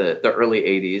of the early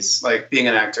 80s. Like being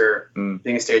an actor,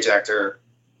 being a stage actor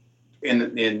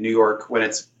in New York when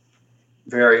it's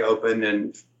very open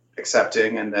and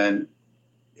accepting, and then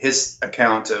his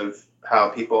account of how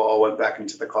people all went back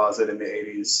into the closet in the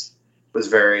 80s was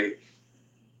very...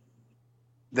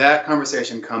 That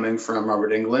conversation coming from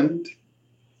Robert Englund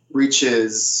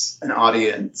reaches an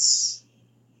audience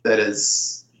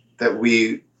that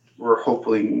we were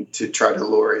hoping to try to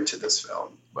lure into this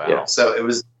film. Wow. Yeah. So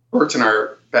it worked in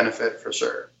our benefit for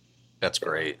sure. That's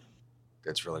great.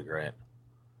 That's really great.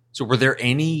 So were there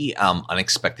any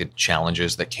unexpected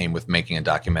challenges that came with making a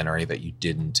documentary that you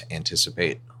didn't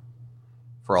anticipate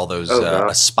for all those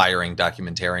aspiring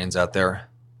documentarians out there?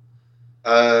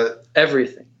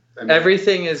 Everything. I mean,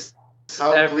 everything is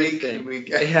how everything. Bleak can we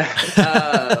get?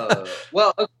 Yeah.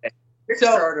 Well, okay.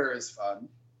 Kickstarter is fun.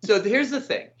 So here's the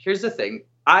thing.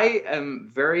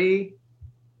 I'm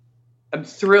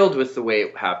thrilled with the way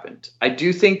it happened. I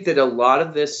do think that a lot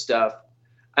of this stuff,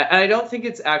 I don't think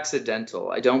it's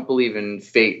accidental. I don't believe in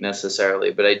fate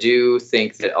necessarily, but I do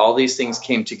think that all these things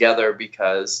came together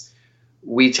because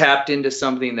we tapped into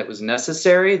something that was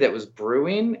necessary, that was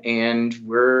brewing, and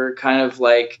we're kind of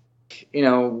like,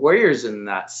 warriors in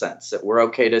that sense, that we're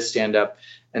okay to stand up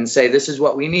and say, this is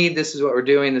what we need, this is what we're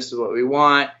doing, this is what we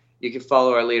want. You can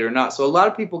follow our lead or not. So a lot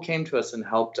of people came to us and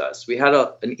helped us. We had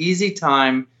an easy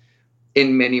time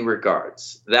in many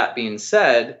regards. That being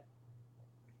said,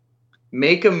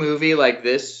 make a movie like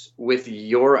this with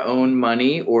your own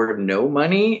money or no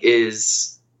money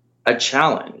is a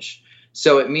challenge.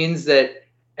 So it means that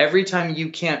every time you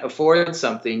can't afford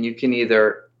something, you can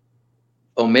either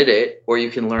omit it or you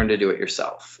can learn to do it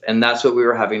yourself. And that's what we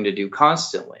were having to do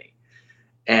constantly.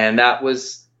 And that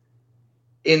was,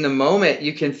 in the moment,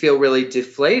 you can feel really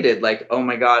deflated, like, oh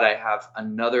my God, I have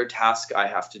another task I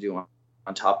have to do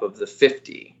on top of the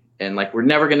 50. And like, we're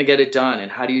never going to get it done.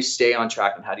 And how do you stay on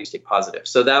track and how do you stay positive?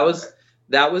 So that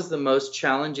was the most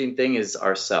challenging thing, is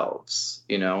ourselves,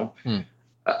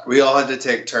 We all had to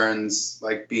take turns,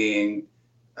 like being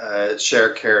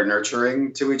share care,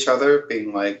 nurturing to each other,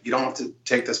 being like, you don't have to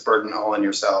take this burden all on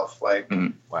yourself. Like,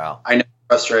 wow, I know you're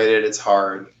frustrated. It's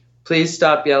hard. Please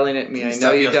stop yelling at me. I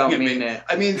know you don't mean it.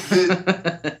 I mean,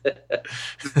 the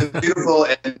beautiful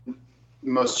and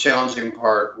most challenging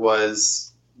part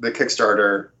was the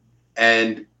Kickstarter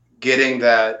and getting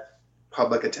that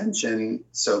public attention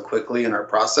so quickly in our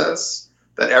process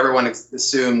that everyone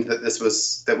assumed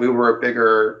that we were a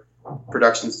bigger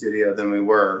production studio than we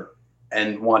were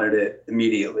and wanted it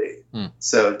immediately.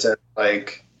 So to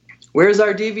like, where's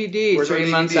our DVD?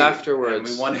 3 months afterwards.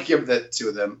 And we want to give that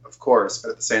to them, of course,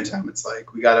 but at the same time, it's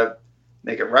like, we got to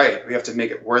make it right. We have to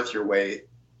make it worth your wait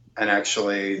and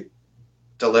actually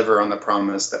deliver on the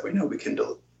promise that we know we can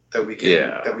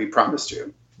that we promised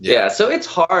you. Yeah. So it's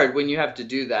hard when you have to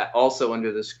do that also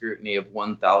under the scrutiny of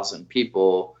 1,000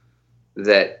 people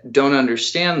that don't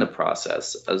understand the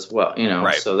process as well,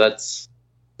 Right. So it's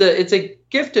a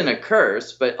gift and a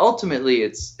curse, but ultimately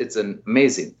it's an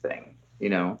amazing thing,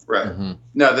 Right. Mm-hmm.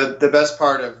 No, the best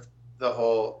part of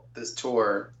this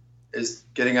tour is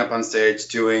getting up on stage,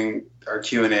 doing our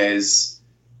Q&As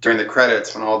during the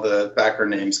credits when all the backer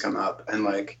names come up, and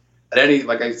like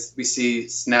we see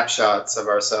snapshots of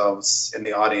ourselves in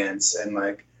the audience, and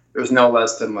like there's no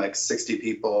less than like 60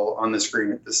 people on the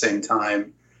screen at the same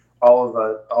time, all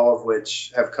of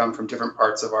which have come from different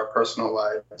parts of our personal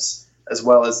lives, as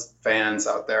well as fans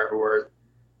out there who are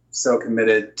so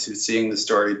committed to seeing the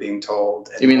story being told.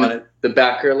 And you mean the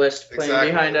backer list playing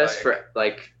exactly, behind us for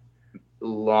like a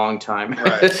long time?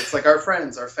 Right. It's like our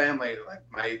friends, our family, like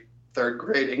my third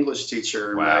grade English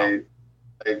teacher. Wow.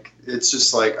 It's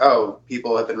just like, oh,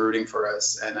 people have been rooting for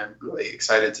us, and I'm really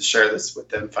excited to share this with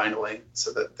them finally,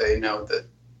 so that they know that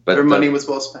their money was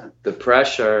well spent. The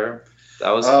pressure,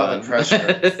 that was fun. The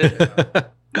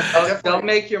pressure. Don't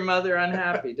make your mother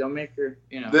unhappy. Don't make her,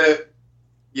 we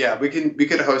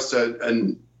could host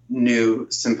a new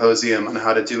symposium on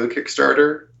how to do a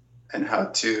Kickstarter and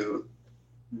how to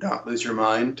not lose your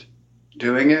mind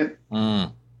doing it.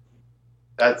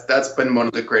 That's been one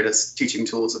of the greatest teaching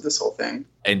tools of this whole thing.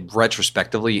 And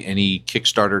retrospectively, any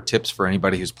Kickstarter tips for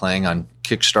anybody who's planning on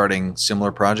kickstarting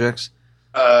similar projects?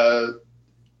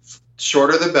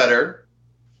 Shorter the better.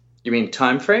 You mean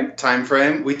time frame? Time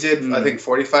frame. We did, I think,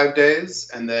 45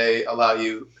 days, and they allow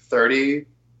you 30.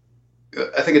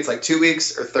 I think it's like 2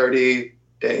 weeks or 30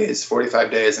 days,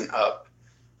 45 days and up.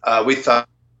 We thought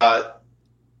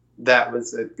that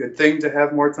was a good thing to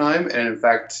have more time, and in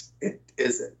fact, it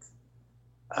isn't.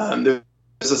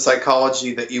 There's a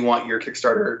psychology that you want your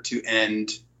Kickstarter to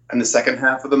end in the second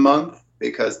half of the month,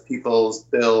 because people's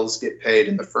bills get paid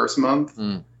in the first month.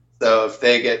 So if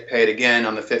they get paid again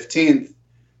on the 15th,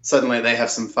 suddenly they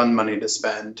have some fun money to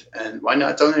spend, and why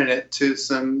not donate it to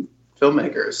some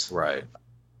filmmakers? Right.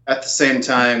 At the same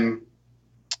time,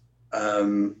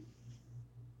 I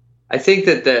think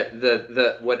that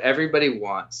the what everybody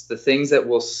wants, the things that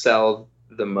will sell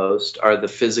the most, are the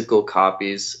physical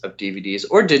copies of DVDs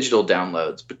or digital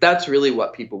downloads. But that's really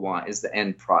what people want, is the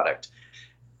end product.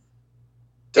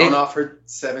 Don't offer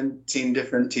 17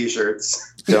 different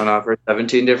T-shirts. Don't offer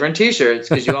 17 different T-shirts,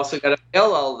 because you also got to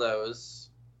mail all those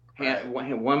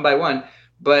one by one.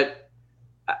 But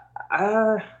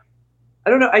I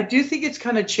don't know. I do think it's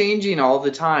kind of changing all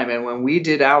the time. And when we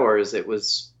did ours, it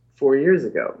was 4 years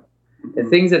ago. And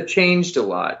things have changed a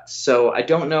lot. So I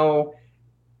don't know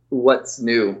what's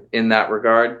new in that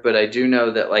regard. But I do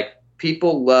know that, like,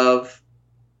 people love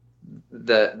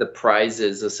the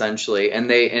prizes, essentially. And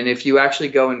if you actually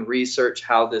go and research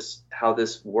how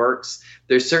this works,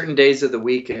 there's certain days of the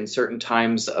week and certain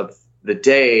times of the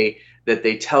day that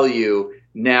they tell you,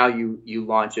 now you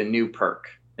launch a new perk,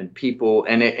 and people,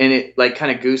 and it like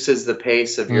kind of gooses the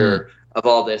pace of of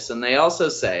all this. And they also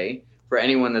say, for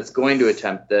anyone that's going to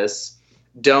attempt this,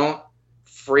 don't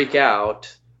freak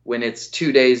out when it's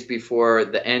 2 days before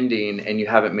the ending and you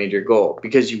haven't made your goal,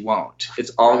 because you won't.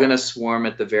 It's all going to swarm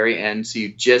at the very end. So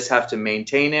you just have to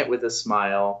maintain it with a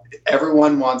smile.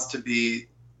 Everyone wants to be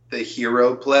the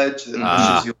hero pledge that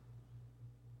pushes you.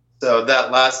 So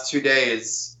that last 2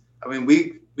 days, I mean,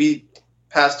 we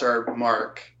passed our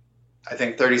mark, I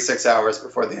think 36 hours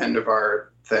before the end of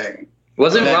our thing.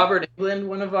 Wasn't Robert Englund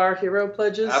one of our hero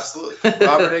pledges? Absolutely.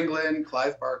 Robert Englund,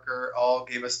 Clive Barker all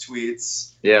gave us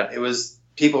tweets. Yeah. It was,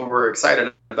 people were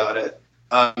excited about it.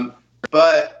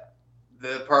 But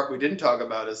the part we didn't talk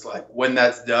about is, like, when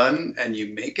that's done and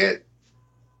you make it,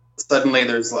 suddenly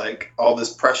there's, like, all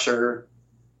this pressure.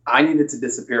 I needed to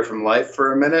disappear from life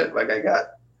for a minute. I'm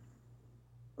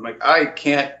like, I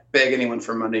can't beg anyone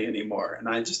for money anymore. And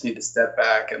I just need to step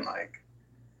back and, like,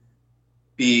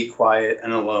 be quiet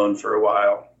and alone for a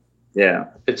while. Yeah.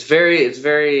 It's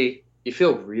very, you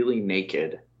feel really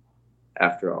naked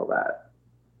after all that.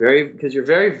 Because you're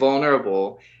very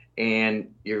vulnerable,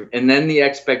 and then the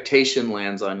expectation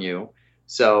lands on you.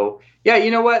 So yeah,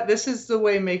 you know what? This is the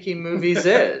way making movies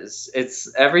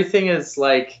is. Everything is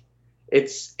like,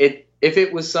 if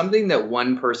it was something that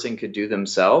one person could do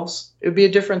themselves, it would be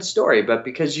a different story. But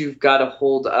because you've got to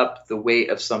hold up the weight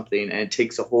of something, and it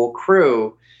takes a whole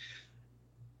crew,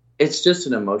 it's just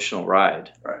an emotional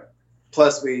ride. Right.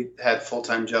 Plus, we had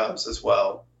full-time jobs as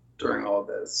well during all of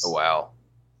this. Oh, wow.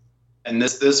 And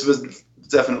this was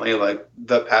definitely, like,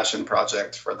 the passion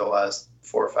project for the last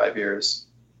 4 or 5 years.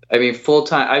 I mean,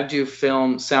 full-time, I do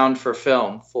sound for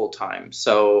film full-time.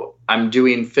 So I'm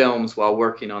doing films while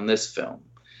working on this film.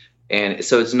 And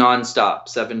so it's nonstop,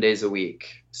 7 days a week.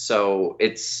 So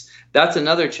that's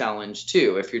another challenge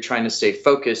too. If you're trying to stay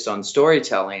focused on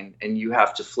storytelling and you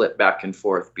have to flip back and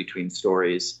forth between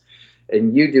stories,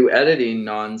 and you do editing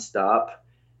nonstop.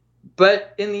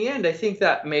 But in the end, I think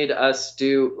that made us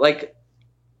do, like,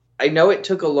 I know it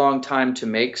took a long time to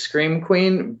make Scream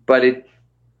Queen, but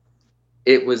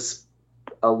it was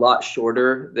a lot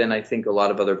shorter than I think a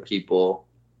lot of other people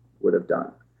would have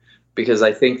done. Because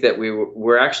I think that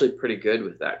we're actually pretty good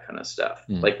with that kind of stuff.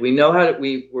 Like, we know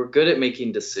we're good at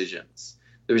making decisions.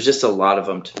 There was just a lot of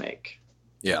them to make.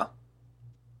 Yeah.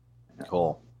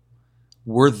 Cool.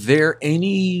 Were there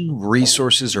any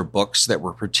resources or books that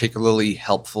were particularly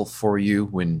helpful for you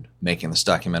when making this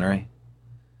documentary?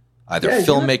 Either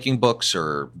filmmaking books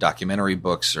or documentary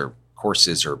books or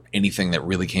courses or anything that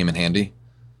really came in handy?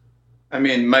 I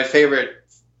mean, my favorite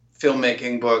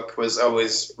filmmaking book was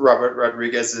always Robert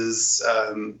Rodriguez's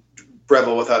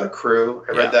Rebel Without a Crew.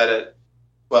 I read that at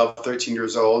 12, 13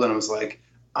 years old, and I was like,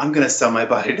 I'm going to sell my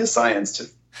body to science to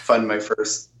fund my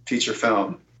first feature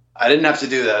film. I didn't have to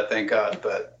do that, thank God,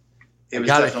 but it was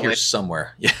definitely here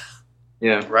somewhere. Yeah.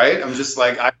 Yeah. Right? I'm just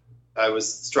like, I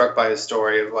was struck by a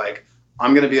story of, like,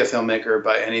 I'm going to be a filmmaker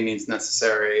by any means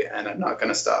necessary, and I'm not going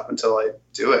to stop until I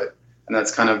do it. And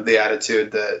that's kind of the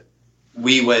attitude that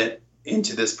we went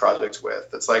into this project with.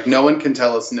 It's like, no one can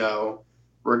tell us no.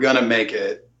 We're going to make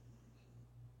it.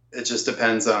 It just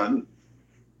depends on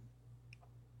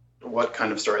what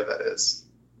kind of story that is.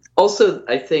 Also,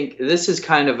 I think this is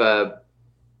kind of a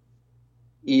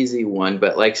easy one,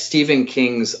 but like Stephen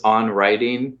King's On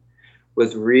Writing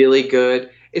was really good.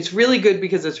 It's really good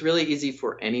because it's really easy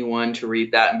for anyone to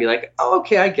read that and be like, oh,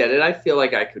 okay, I get it. I feel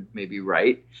like I could maybe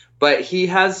write. But he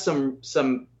has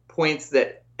some points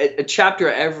that a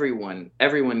chapter everyone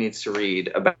needs to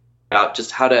read about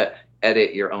just how to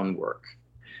edit your own work.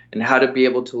 and how to be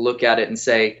able to look at it and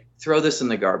say, throw this in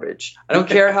the garbage. I don't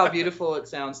care how beautiful it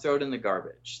sounds, throw it in the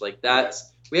garbage. Like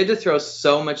we had to throw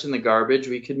so much in the garbage,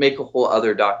 we could make a whole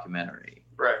other documentary.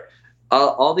 Right.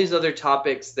 All these other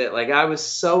topics that like I was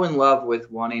so in love with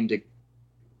wanting to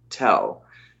tell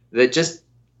that just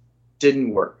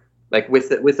didn't work, like with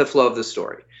the flow of the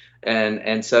story.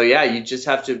 And so you just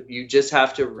have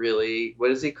to really, what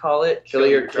does he call it? Kill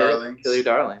your darlings. Kill your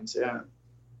darlings. Yeah.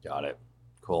 Got it.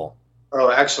 Cool.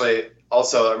 Oh, actually,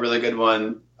 also a really good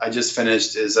one I just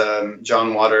finished is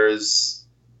John Waters'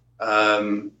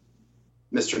 Mr.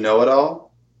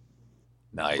 Know-It-All.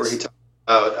 Nice. Where he talks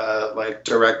about like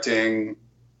directing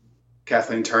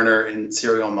Kathleen Turner in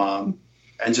Serial Mom,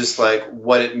 and just like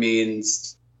what it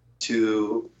means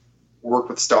to work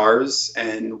with stars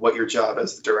and what your job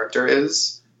as the director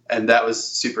is. And that was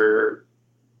super,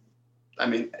 I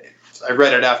mean, I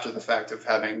read it after the fact of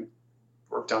having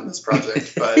worked on this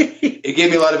project, but it gave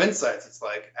me a lot of insights. It's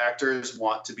like actors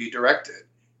want to be directed.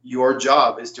 Your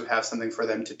job is to have something for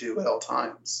them to do at all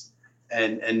times,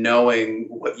 and knowing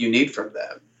what you need from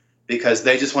them, because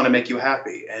they just want to make you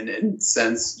happy. And in a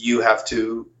sense, you have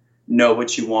to know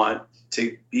what you want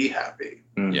to be happy.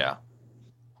 Yeah.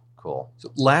 Cool.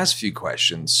 So last few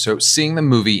questions. So seeing the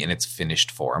movie in its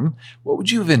finished form, what would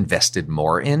you have invested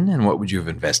more in and what would you have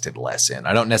invested less in?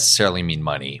 I don't necessarily mean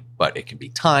money, but it can be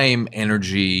time,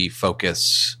 energy,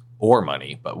 focus, or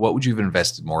money. But what would you have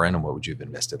invested more in and what would you have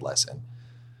invested less in?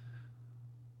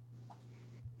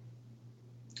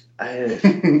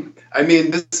 I mean,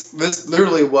 this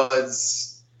literally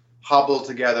was hobbled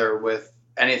together with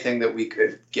anything that we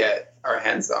could get our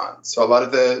hands on. So a lot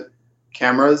of the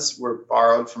cameras were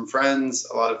borrowed from friends.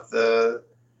 A lot of the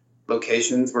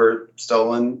locations were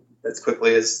stolen as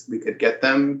quickly as we could get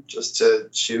them, just to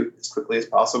shoot as quickly as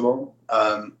possible.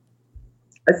 I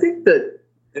think that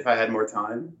if I had more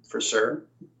time, for sure.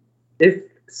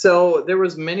 So there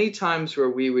was many times where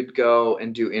we would go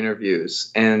and do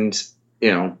interviews, and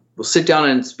we'll sit down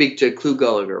and speak to Clu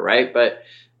Gulliver, right? But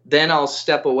then I'll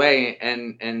step away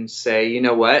and say, you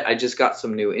know what? I just got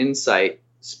some new insight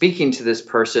speaking to this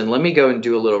person. Let me go and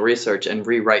do a little research and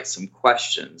rewrite some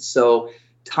questions. So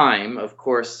time, of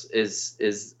course,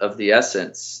 is of the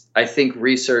essence. I think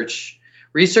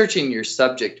researching your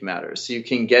subject matters so you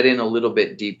can get in a little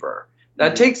bit deeper.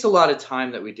 That takes a lot of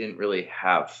time that we didn't really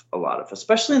have a lot of,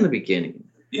 especially in the beginning.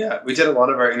 Yeah, we did a lot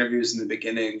of our interviews in the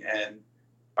beginning, and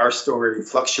our story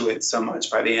fluctuates so much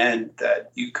by the end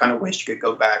that you kind of wish you could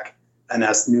go back and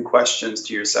ask new questions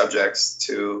to your subjects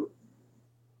to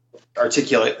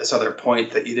articulate this other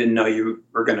point that you didn't know you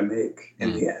were going to make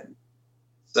in the end.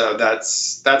 So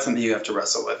that's something you have to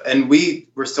wrestle with. And we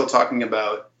were still talking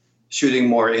about shooting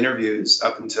more interviews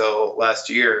up until last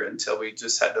year, until we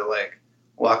just had to like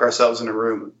lock ourselves in a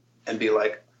room and be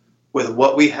like, with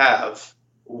what we have,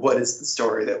 what is the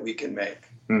story that we can make?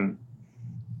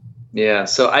 Yeah.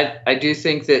 So I do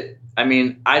think that,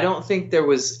 I don't think there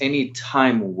was any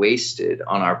time wasted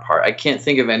on our part. I can't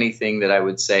think of anything that I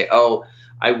would say, oh,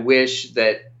 I wish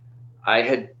that I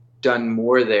had done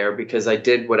more there because I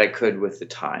did what I could with the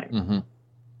time.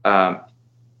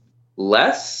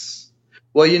 Less?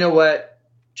 Well, you know what?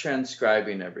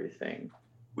 Transcribing everything.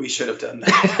 We should have done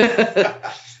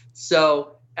that.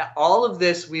 So all of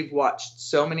this we've watched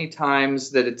so many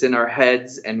times that it's in our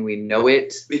heads and we know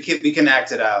it. We can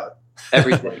act it out.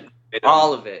 Everything.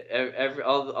 All of it.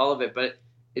 All of it. But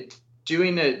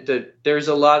doing there's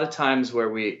a lot of times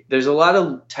where there's a lot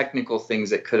of technical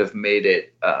things that could have made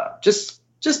it just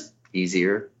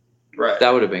easier. Right.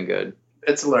 That would have been good.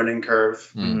 It's a learning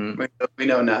curve. We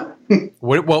know now.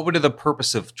 What would the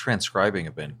purpose of transcribing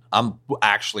have been? I'm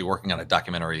actually working on a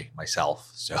documentary myself,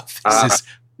 so this is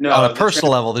on a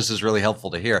personal level. This is really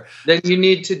helpful to hear. Then you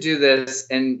need to do this,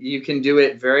 and you can do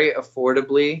it very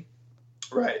affordably.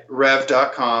 Right,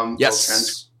 Rev.com.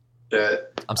 Yes.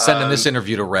 I'm sending this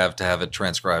interview to Rev to have it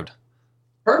transcribed.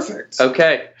 Perfect.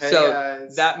 Okay. Hey, so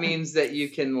guys. That means that you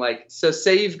can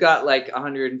say you've got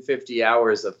 150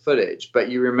 hours of footage, but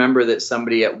you remember that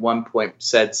somebody at one point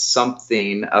said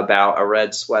something about a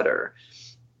red sweater,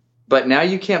 but now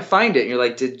you can't find it. And you're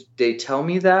like, did they tell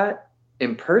me that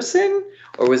in person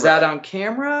or was that on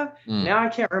camera? Now I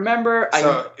can't remember.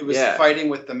 So it was fighting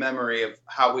with the memory of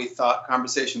how we thought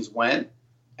conversations went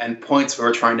and points we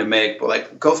were trying to make.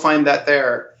 But go find that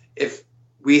there. If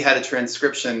we had a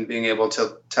transcription being able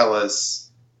to tell us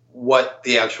what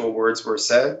the actual words were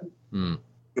said,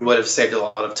 it would have saved a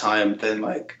lot of time than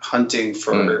hunting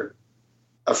for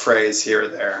a phrase here or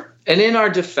there. And in our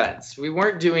defense, we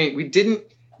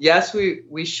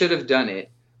should have done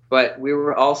it, but we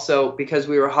were also, because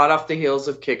we were hot off the heels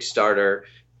of Kickstarter,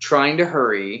 trying to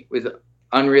hurry with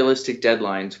unrealistic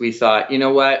deadlines, we thought, you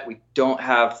know what? We don't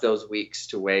have those weeks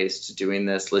to waste to doing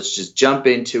this. Let's just jump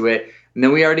into it. And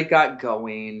then we already got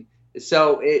going.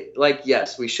 So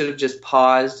yes, we should have just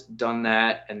paused, done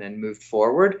that, and then moved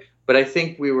forward. But I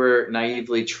think we were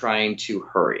naively trying to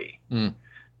hurry. Mm.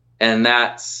 And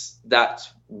that's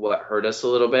what hurt us a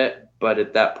little bit. But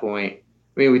at that point,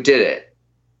 I mean, we did it,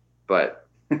 but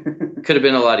could have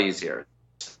been a lot easier.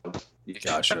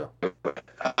 Gotcha.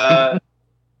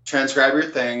 Transcribe your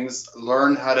things,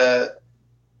 learn how to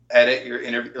edit your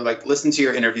interview, like listen to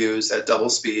your interviews at double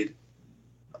speed.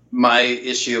 My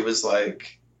issue was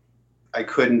like, I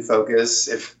couldn't focus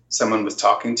if someone was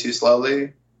talking too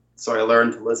slowly. So I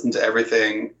learned to listen to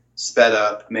everything, sped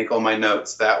up, make all my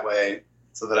notes that way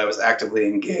so that I was actively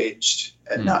engaged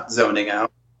and not zoning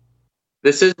out.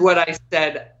 This is what I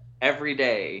said every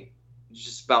day,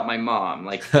 just about my mom.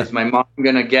 Like, is my mom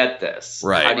going to get this?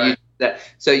 Right. How do you do that?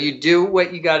 So you do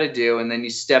what you got to do, and then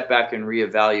you step back and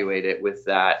reevaluate it with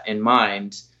that in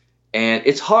mind. And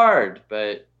it's hard,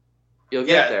 but you'll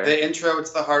get there. The intro,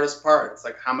 it's the hardest part. It's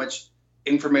like, how much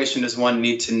information does one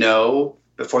need to know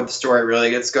before the story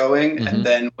really gets going? Mm-hmm. And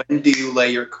then when do you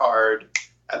lay your card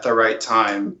at the right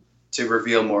time to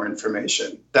reveal more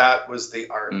information? That was the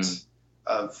art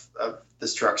of the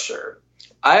structure.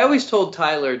 I always told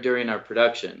Tyler during our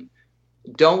production,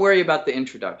 don't worry about the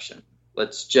introduction.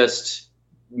 Let's just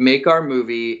make our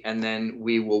movie, and then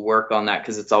we will work on that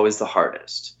because it's always the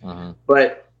hardest. Uh-huh.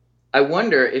 But I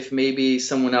wonder if maybe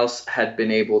someone else had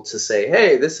been able to say,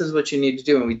 hey, this is what you need to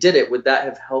do, and we did it. Would that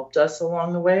have helped us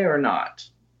along the way or not?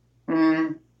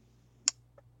 So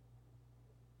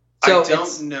I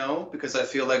don't know, because I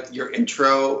feel like your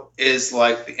intro is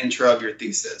like the intro of your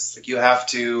thesis. Like, you have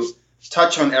to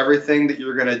touch on everything that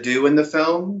you're going to do in the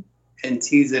film and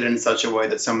tease it in such a way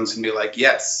that someone's going to be like,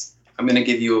 yes, I'm going to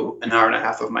give you an hour and a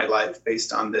half of my life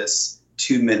based on this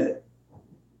 2-minute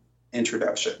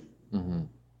introduction. Mm-hmm.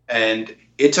 And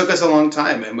it took us a long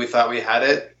time, and we thought we had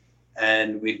it,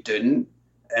 and we didn't.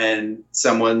 And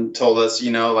someone told us,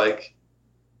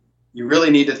 you really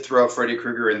need to throw Freddy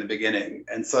Krueger in the beginning.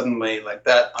 And suddenly,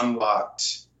 that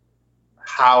unlocked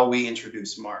how we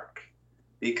introduce Mark.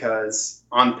 Because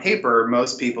on paper,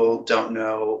 most people don't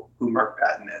know who Mark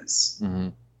Patton is. Mm-hmm.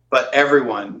 But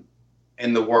everyone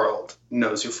in the world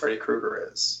knows who Freddy Krueger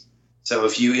is. So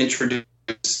if you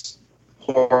introduce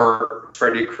horror,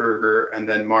 Freddy Krueger, and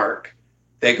then Mark,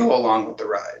 they go along with the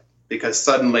ride. Because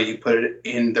suddenly you put it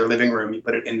in their living room, you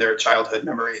put it in their childhood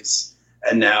memories.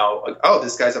 And now,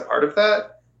 this guy's a part of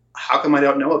that? How come I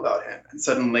don't know about him? And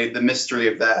suddenly the mystery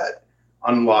of that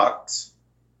unlocked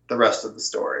the rest of the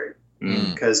story.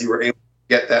 Because you were able to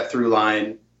get that through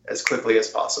line as quickly as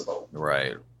possible.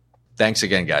 Right. Thanks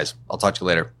again, guys. I'll talk to you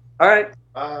later. All right.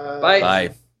 Bye.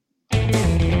 Bye.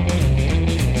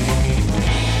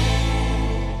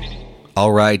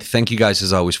 All right. Thank you guys,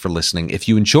 as always, for listening. If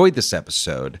you enjoyed this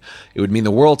episode, it would mean the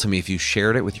world to me if you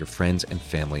shared it with your friends and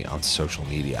family on social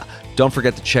media. Don't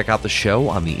forget to check out the show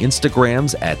on the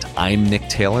Instagrams at I'm Nick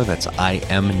Taylor. That's I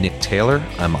am Nick Taylor.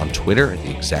 I'm on Twitter at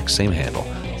the exact same handle.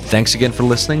 Thanks again for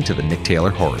listening to the Nick Taylor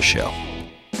Horror Show.